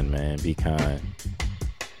kind, man. Be kind.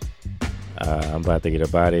 I'm about to get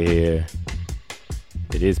up out of here.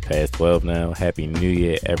 It is past 12 now. Happy New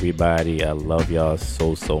Year, everybody. I love y'all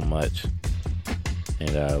so much.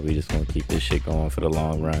 And we just gonna keep this shit going for the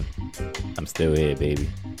long run. I'm still here, baby.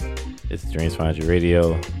 It's DFY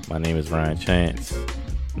Radio. My name is Ryan Chance.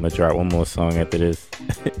 I'm gonna drop one more song after this,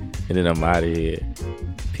 and then I'm out of here.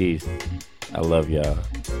 Peace. I love y'all.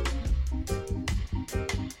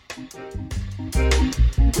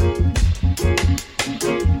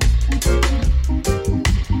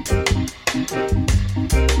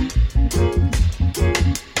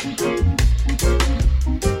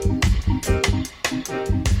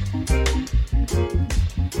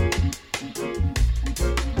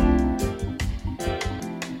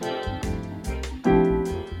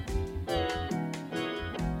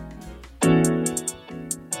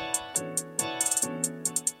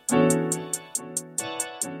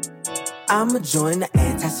 I'ma join the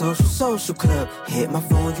antisocial social club. Hit my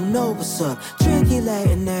phone, you know what's up. Tricky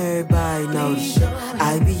letting everybody know the shit.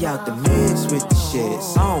 I be out the mix with the shit,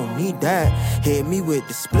 so I don't need that. Hit me with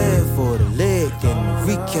the split for the lick and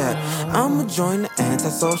the recap. I'ma join the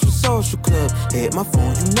antisocial social club. Hit my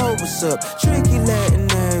phone, you know what's up. Tricky letting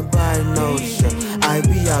everybody know the shit. I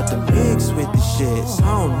be out the mix with the shit, so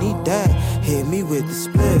I don't need that. Hit me with the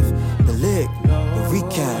split, the lick, the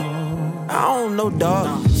recap. I don't know,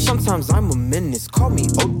 dog. Sometimes I'm a menace, call me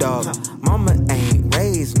old dog. Mama ain't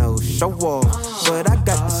raised no show off, but I got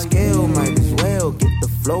the skill, might as well get the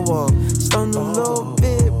flow off. Stun a little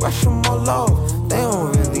bit, brush them all off. They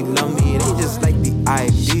don't really love me, they just like the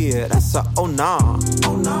idea. That's a oh nah,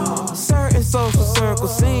 oh nah. Certain social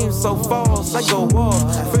circles seem so false, I go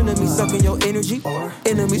off. Friend of me sucking your energy,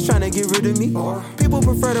 enemies trying to get rid of me. People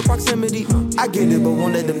prefer the proximity, I get it, but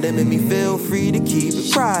won't let them limit me. Feel free to keep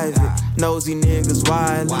it private. Nosy niggas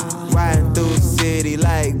wildin', riding through the city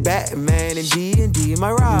like Batman and D&D,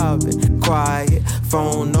 my Robin. Quiet,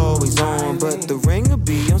 phone always on, but the ringer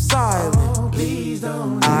be on silent.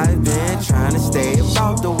 I've been trying to stay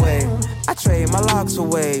about the way. I trade my locks for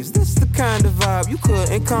waves. This the kind of vibe you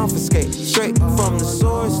couldn't confiscate. Straight from the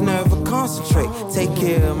source, never concentrate. Take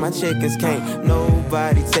care of my chickens, can't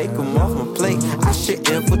nobody take them off my plate. I should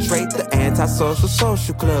infiltrate the antisocial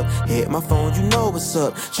social club. Hit my phone, you know what's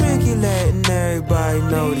up. Tricky letting everybody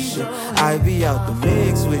know the shit. I be out the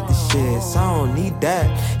mix with the shit, so I don't need that.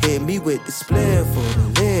 Hit me with the split for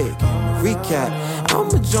the lick and the recap.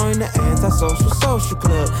 I'ma join the antisocial social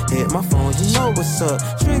club. Hit my phone, you know what's up.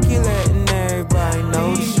 Tricky letting everybody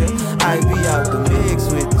know the shit. I be out the mix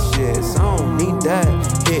with the shit, so I don't need that.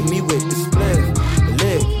 Hit me with the split